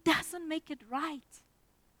 It doesn't make it right.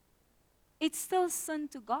 It's still sin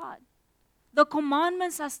to God. The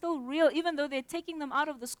commandments are still real, even though they're taking them out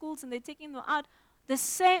of the schools and they're taking them out. The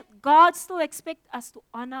same, God still expects us to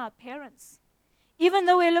honor our parents. Even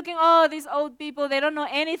though we're looking, these old people, they don't know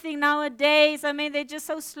anything nowadays. They're just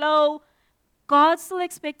so slow. God still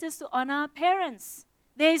expects us to honor our parents.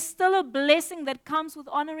 There is still a blessing that comes with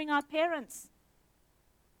honoring our parents.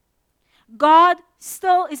 God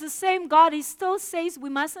still is the same God. He still says we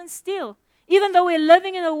mustn't steal. Even though we're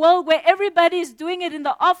living in a world where everybody is doing it in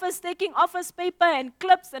the office, taking office paper and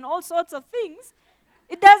clips and all sorts of things,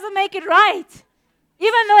 it doesn't make it right.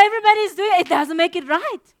 Even though everybody is doing it, it doesn't make it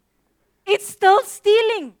right. It's still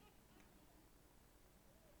stealing.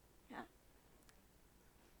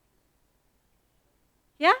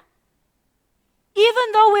 Yeah?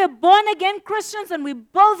 Even though we're born again Christians and we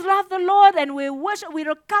both love the Lord and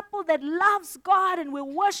we're a couple that loves God and we're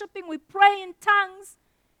worshiping, we pray in tongues,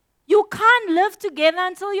 you can't live together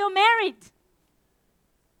until you're married.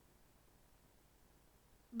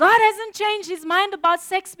 God hasn't changed His mind about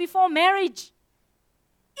sex before marriage.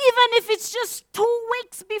 Even if it's just 2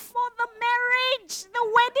 weeks before the marriage, the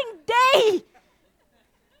wedding day.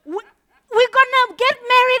 We're going to get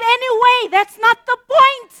married anyway. That's not the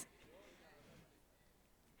point.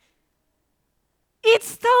 It's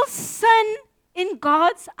still sin in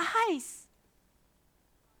God's eyes.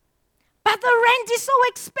 But the rent is so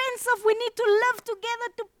expensive. We need to live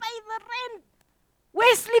together to pay the rent.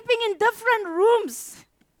 We're sleeping in different rooms.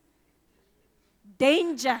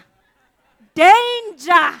 Danger.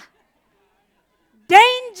 Danger.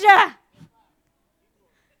 Danger.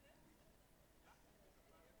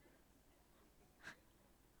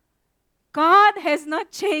 God has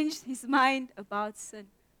not changed His mind about sin.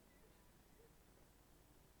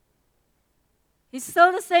 He's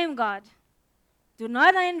still the same God. Do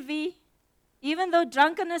not envy. Even though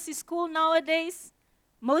drunkenness is cool nowadays,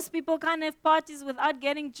 most people can't have parties without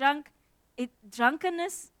getting drunk.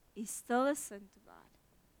 Drunkenness is still a sin to God.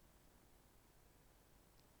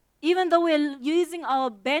 Even though we're using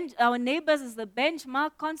our neighbors as the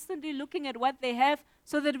benchmark, constantly looking at what they have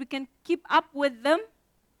so that we can keep up with them,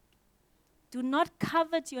 Do not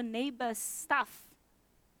covet your neighbor's stuff.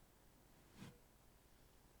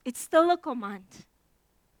 It's still a command.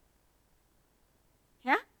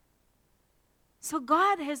 Yeah? So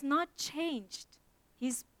God has not changed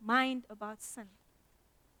his mind about sin.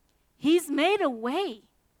 He's made a way.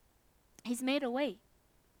 He's made a way.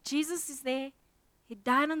 Jesus is there. He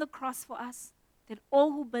died on the cross for us, that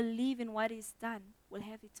all who believe in what he's done will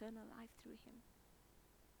have eternal life through him.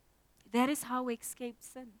 That is how we escape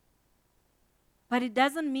sin. But it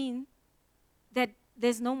doesn't mean that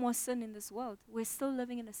there's no more sin in this world. We're still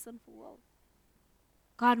living in a sinful world.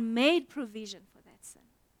 God made provision for that sin.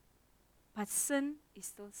 But sin is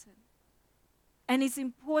still sin. And it's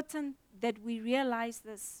important that we realize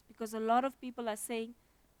this, because a lot of people are saying,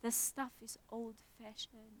 this stuff is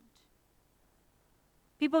old-fashioned.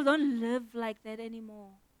 People don't live like that anymore.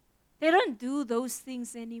 They don't do those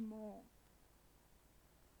things anymore.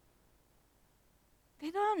 They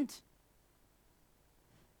don't.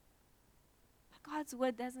 But God's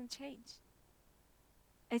word doesn't change.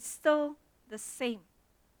 It's still the same.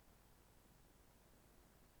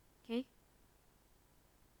 Okay?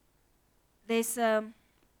 There's a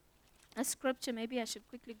scripture, maybe I should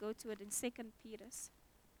quickly go to it in 2 Peter.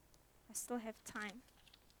 I still have time.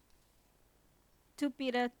 2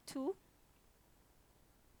 Peter 2,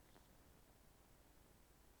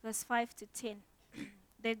 verse 5 to 10.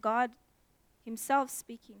 They're God himself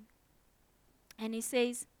speaking. And he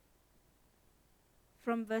says,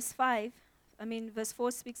 from verse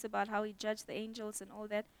 4 speaks about how he judged the angels and all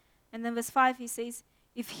that. And then verse 5 he says,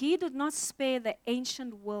 if he did not spare the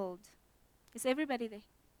ancient world, is everybody there?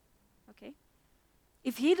 Okay.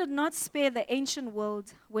 If he did not spare the ancient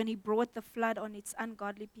world when he brought the flood on its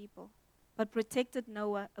ungodly people, but protected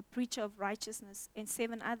Noah, a preacher of righteousness, and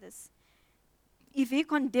 7 others, if he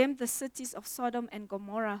condemned the cities of Sodom and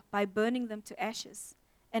Gomorrah by burning them to ashes,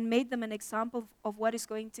 and made them an example of what is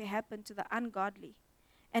going to happen to the ungodly,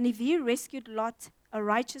 and if he rescued Lot, a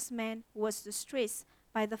righteous man who was distressed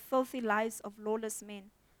by the filthy lives of lawless men,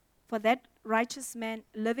 for that righteous man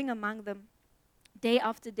living among them day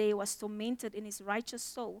after day was tormented in his righteous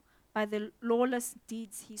soul by the lawless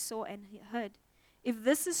deeds he saw and he heard. If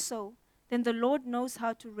this is so, then the Lord knows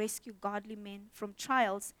how to rescue godly men from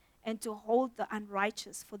trials and to hold the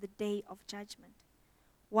unrighteous for the day of judgment.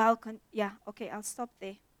 I'll stop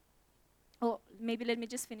there. Or maybe let me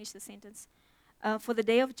just finish the sentence. For the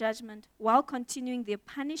day of judgment, while continuing their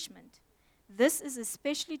punishment. This is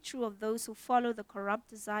especially true of those who follow the corrupt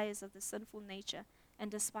desires of the sinful nature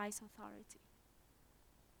and despise authority.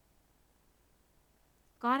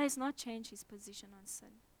 God has not changed his position on sin.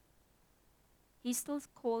 He still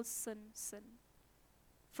calls sin, sin.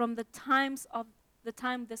 From the time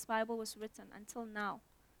this Bible was written until now,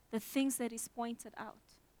 the things that is pointed out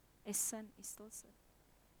as sin is still sin.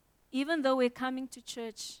 Even though we're coming to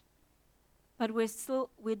church, but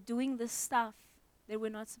we're doing the stuff that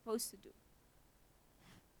we're not supposed to do.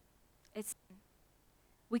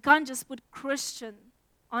 We can't just put Christian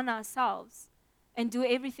on ourselves and do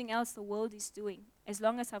everything else the world is doing as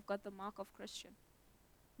long as I've got the mark of Christian.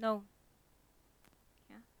 No.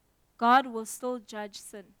 Yeah. God will still judge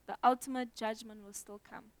sin. The ultimate judgment will still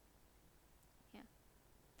come. Yeah.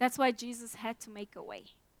 That's why Jesus had to make a way.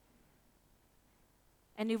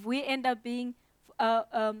 And if we end up being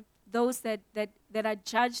those that are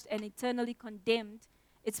judged and eternally condemned,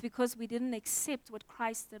 it's because we didn't accept what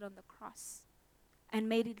Christ did on the cross and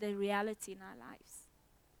made it a reality in our lives.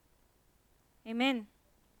 Amen.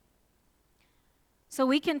 So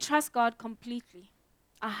we can trust God completely,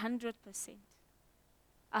 100%.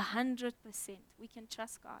 100%. We can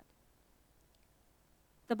trust God.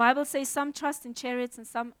 The Bible says some trust in chariots and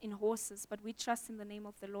some in horses, but we trust in the name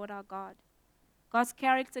of the Lord our God. God's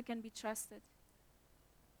character can be trusted.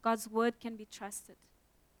 God's word can be trusted.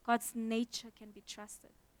 God's nature can be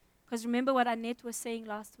trusted. Because remember what Annette was saying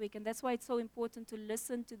last week, and that's why it's so important to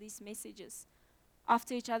listen to these messages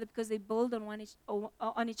after each other, because they build on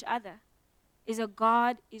each other, is that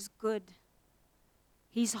God is good.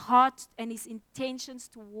 His heart and his intentions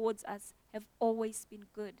towards us have always been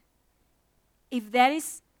good. If that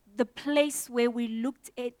is the place where we look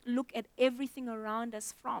at everything around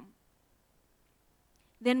us from,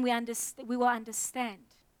 then we will understand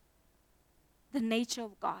the nature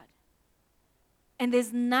of God. And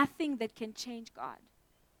there's nothing that can change God.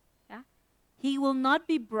 Yeah? He will not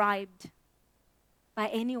be bribed by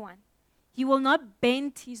anyone. He will not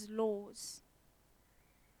bend his laws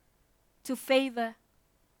to favor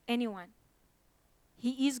anyone.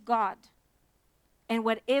 He is God. And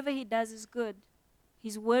whatever he does is good.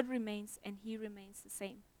 His word remains and he remains the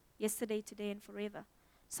same. Yesterday, today, and forever.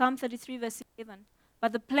 Psalm 33 verse 11.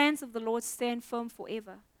 But the plans of the Lord stand firm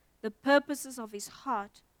forever, the purposes of his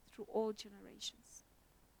heart through all generations.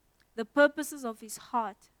 The purposes of his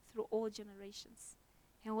heart through all generations.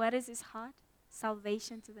 And what is his heart?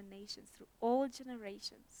 Salvation to the nations through all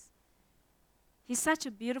generations. He's such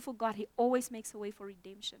a beautiful God. He always makes a way for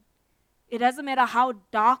redemption. It doesn't matter how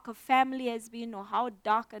dark a family has been or how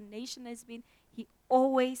dark a nation has been. He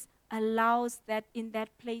always allows that in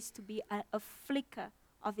that place to be a flicker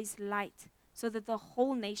of his light so that the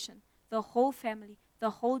whole nation, the whole family, the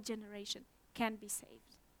whole generation can be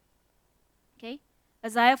saved. Okay?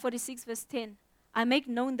 Isaiah 46 verse 10. I make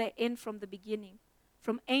known the end from the beginning,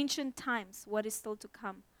 from ancient times what is still to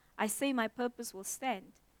come. I say my purpose will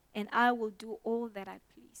stand, and I will do all that I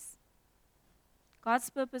please. God's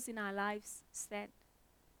purpose in our lives stand.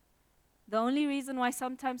 The only reason why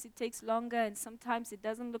sometimes it takes longer and sometimes it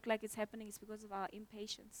doesn't look like it's happening is because of our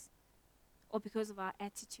impatience or because of our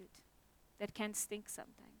attitude that can stink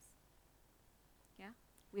sometimes. Yeah?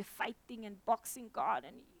 We're fighting and boxing God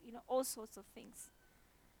and all sorts of things.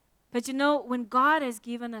 But when God has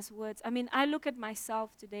given us words, I look at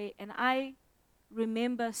myself today and I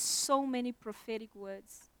remember so many prophetic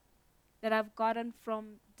words that I've gotten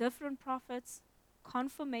from different prophets,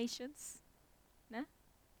 confirmations, né?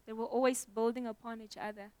 They were always building upon each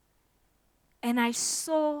other. And I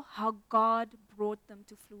saw how God brought them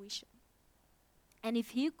to fruition. And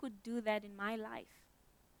if he could do that in my life,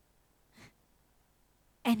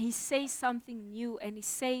 and he says something new, and he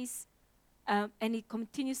says, and he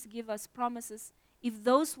continues to give us promises, if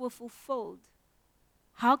those were fulfilled,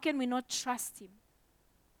 how can we not trust him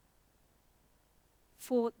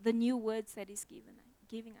for the new words that he's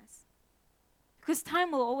giving us? Because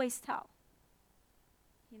time will always tell,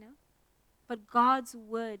 But God's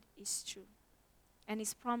word is true, and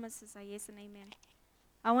his promises are yes and amen.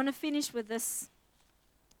 I want to finish with this.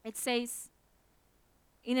 It says,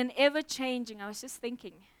 in an ever-changing, I was just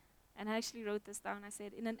thinking, and I actually wrote this down. I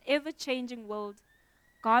said, in an ever-changing world,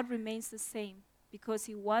 God remains the same because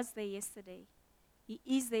he was there yesterday, he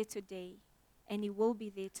is there today, and he will be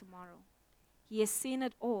there tomorrow. He has seen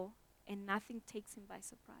it all, and nothing takes him by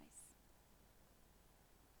surprise.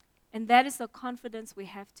 And that is the confidence we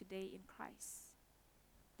have today in Christ.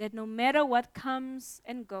 That no matter what comes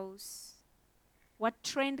and goes, what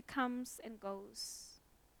trend comes and goes,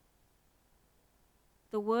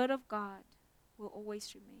 the word of God will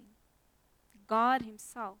always remain. God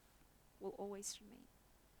himself will always remain.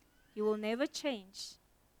 He will never change,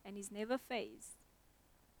 and he's never phased.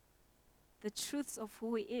 The truths of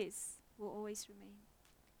who he is will always remain.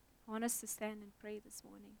 I want us to stand and pray this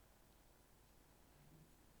morning.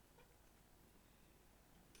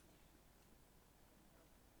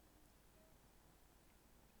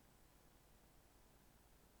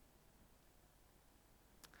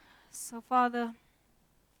 So, Father,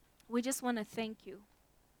 we just want to thank you.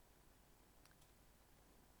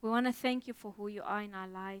 We want to thank you for who you are in our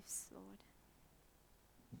lives, Lord.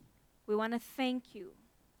 We want to thank you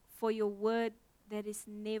for your word that is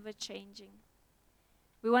never changing.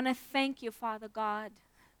 We want to thank you, Father God,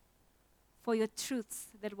 for your truths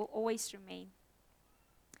that will always remain.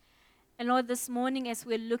 And Lord, this morning as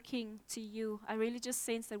we're looking to you, I really just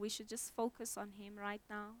sense that we should just focus on him right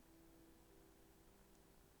now.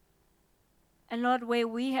 And Lord, where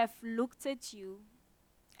we have looked at you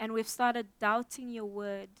and we've started doubting your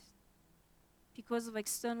word because of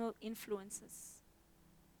external influences,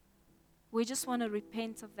 we just want to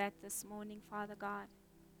repent of that this morning, Father God.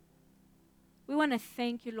 We want to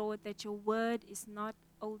thank you, Lord, that your word is not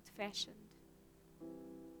old-fashioned.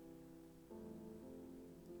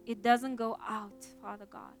 It doesn't go out, Father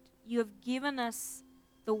God. You have given us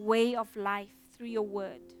the way of life through your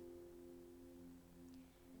word.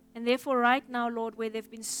 And therefore, right now, Lord, where there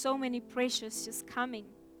have been so many pressures just coming,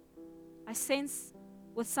 I sense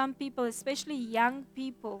with some people, especially young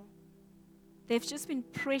people, they've just been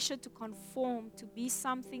pressured to conform, to be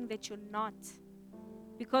something that you're not,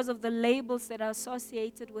 because of the labels that are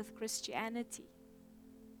associated with Christianity.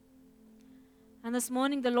 And this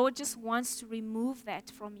morning, the Lord just wants to remove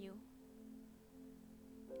that from you.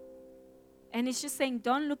 And He's just saying,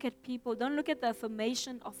 don't look at people, don't look at the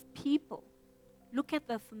affirmation of people. Look at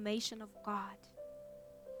the affirmation of God.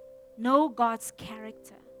 Know God's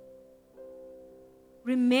character.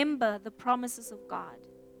 Remember the promises of God.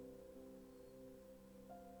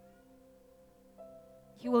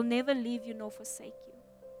 He will never leave you nor forsake you.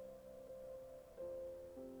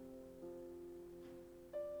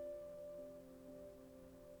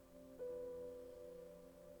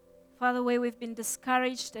 Father, where we've been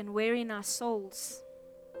discouraged and weary in our souls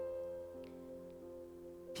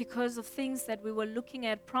because of things that we were looking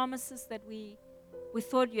at, promises that we we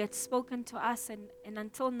thought you had spoken to us, and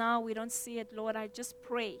until now we don't see it, Lord. I just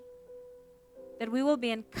pray that we will be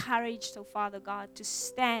encouraged, oh Father God, to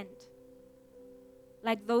stand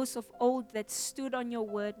like those of old that stood on your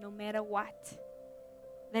word no matter what.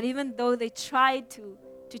 That even though they tried to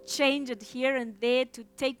change it here and there, to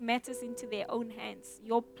take matters into their own hands,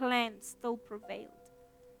 your plan still prevailed.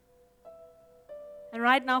 And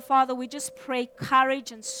right now, Father, we just pray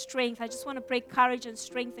courage and strength. I just want to pray courage and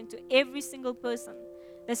strength into every single person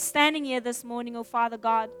that's standing here this morning, oh Father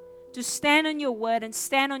God, to stand on your word and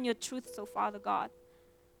stand on your truths, oh Father God.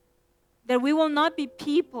 That we will not be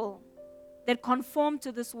people that conform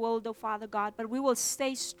to this world, oh Father God, but we will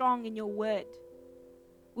stay strong in your word.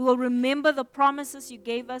 We will remember the promises you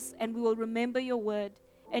gave us, and we will remember your word.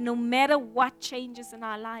 And no matter what changes in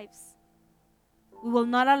our lives, we will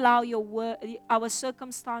not allow your word, our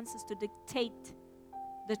circumstances to dictate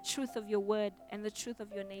the truth of your word and the truth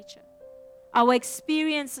of your nature. Our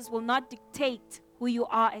experiences will not dictate who you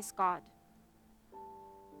are as God.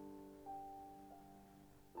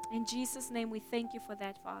 In Jesus' name, we thank you for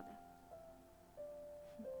that, Father.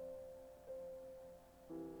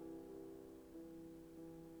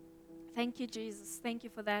 Thank you, Jesus. Thank you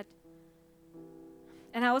for that.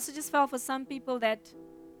 And I also just felt for some people that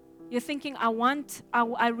you're thinking, I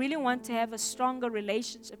really want to have a stronger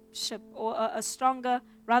relationship, or a stronger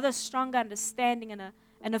understanding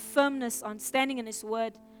and a firmness on standing in His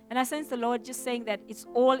Word. And I sense the Lord just saying that it's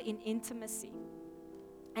all in intimacy.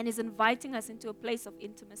 And He's inviting us into a place of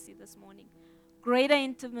intimacy this morning. Greater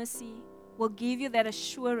intimacy will give you that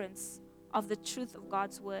assurance of the truth of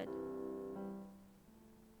God's Word.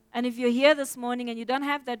 And if you're here this morning and you don't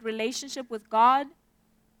have that relationship with God,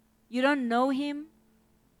 you don't know Him,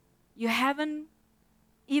 you haven't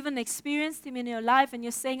even experienced Him in your life, and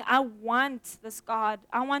you're saying, I want this God,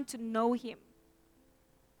 I want to know Him.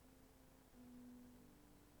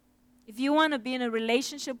 If you want to be in a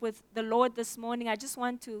relationship with the Lord this morning, I just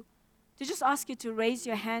want to just ask you to raise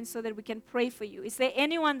your hand so that we can pray for you. Is there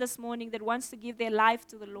anyone this morning that wants to give their life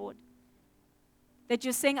to the Lord? That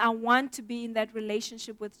you're saying, I want to be in that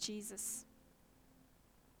relationship with Jesus.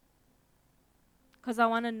 Because I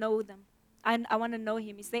want to know them. I want to know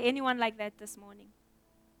Him. Is there anyone like that this morning?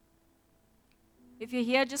 If you're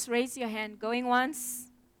here, just raise your hand. Going once?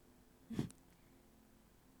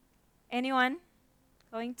 Anyone?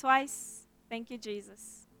 Going twice? Thank you,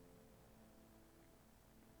 Jesus.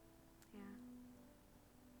 Yeah.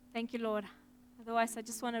 Thank you, Lord. Otherwise, I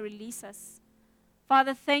just want to release us.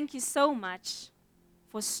 Father, thank you so much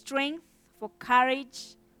for strength, for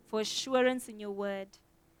courage, for assurance in your word.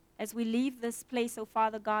 As we leave this place, oh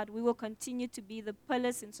Father God, we will continue to be the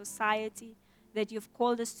pillars in society that you've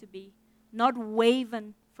called us to be, not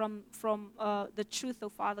wavering from the truth, oh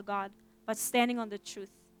Father God, but standing on the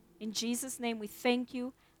truth. In Jesus' name, we thank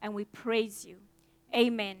you and we praise you.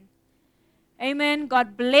 Amen. Amen.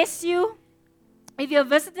 God bless you. If you're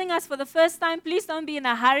visiting us for the first time, please don't be in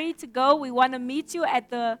a hurry to go. We want to meet you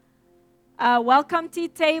at the welcome tea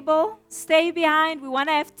table. Stay behind. We want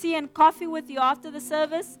to have tea and coffee with you after the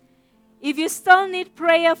service. If you still need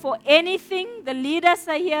prayer for anything, the leaders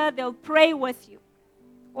are here. They'll pray with you.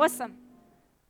 Awesome.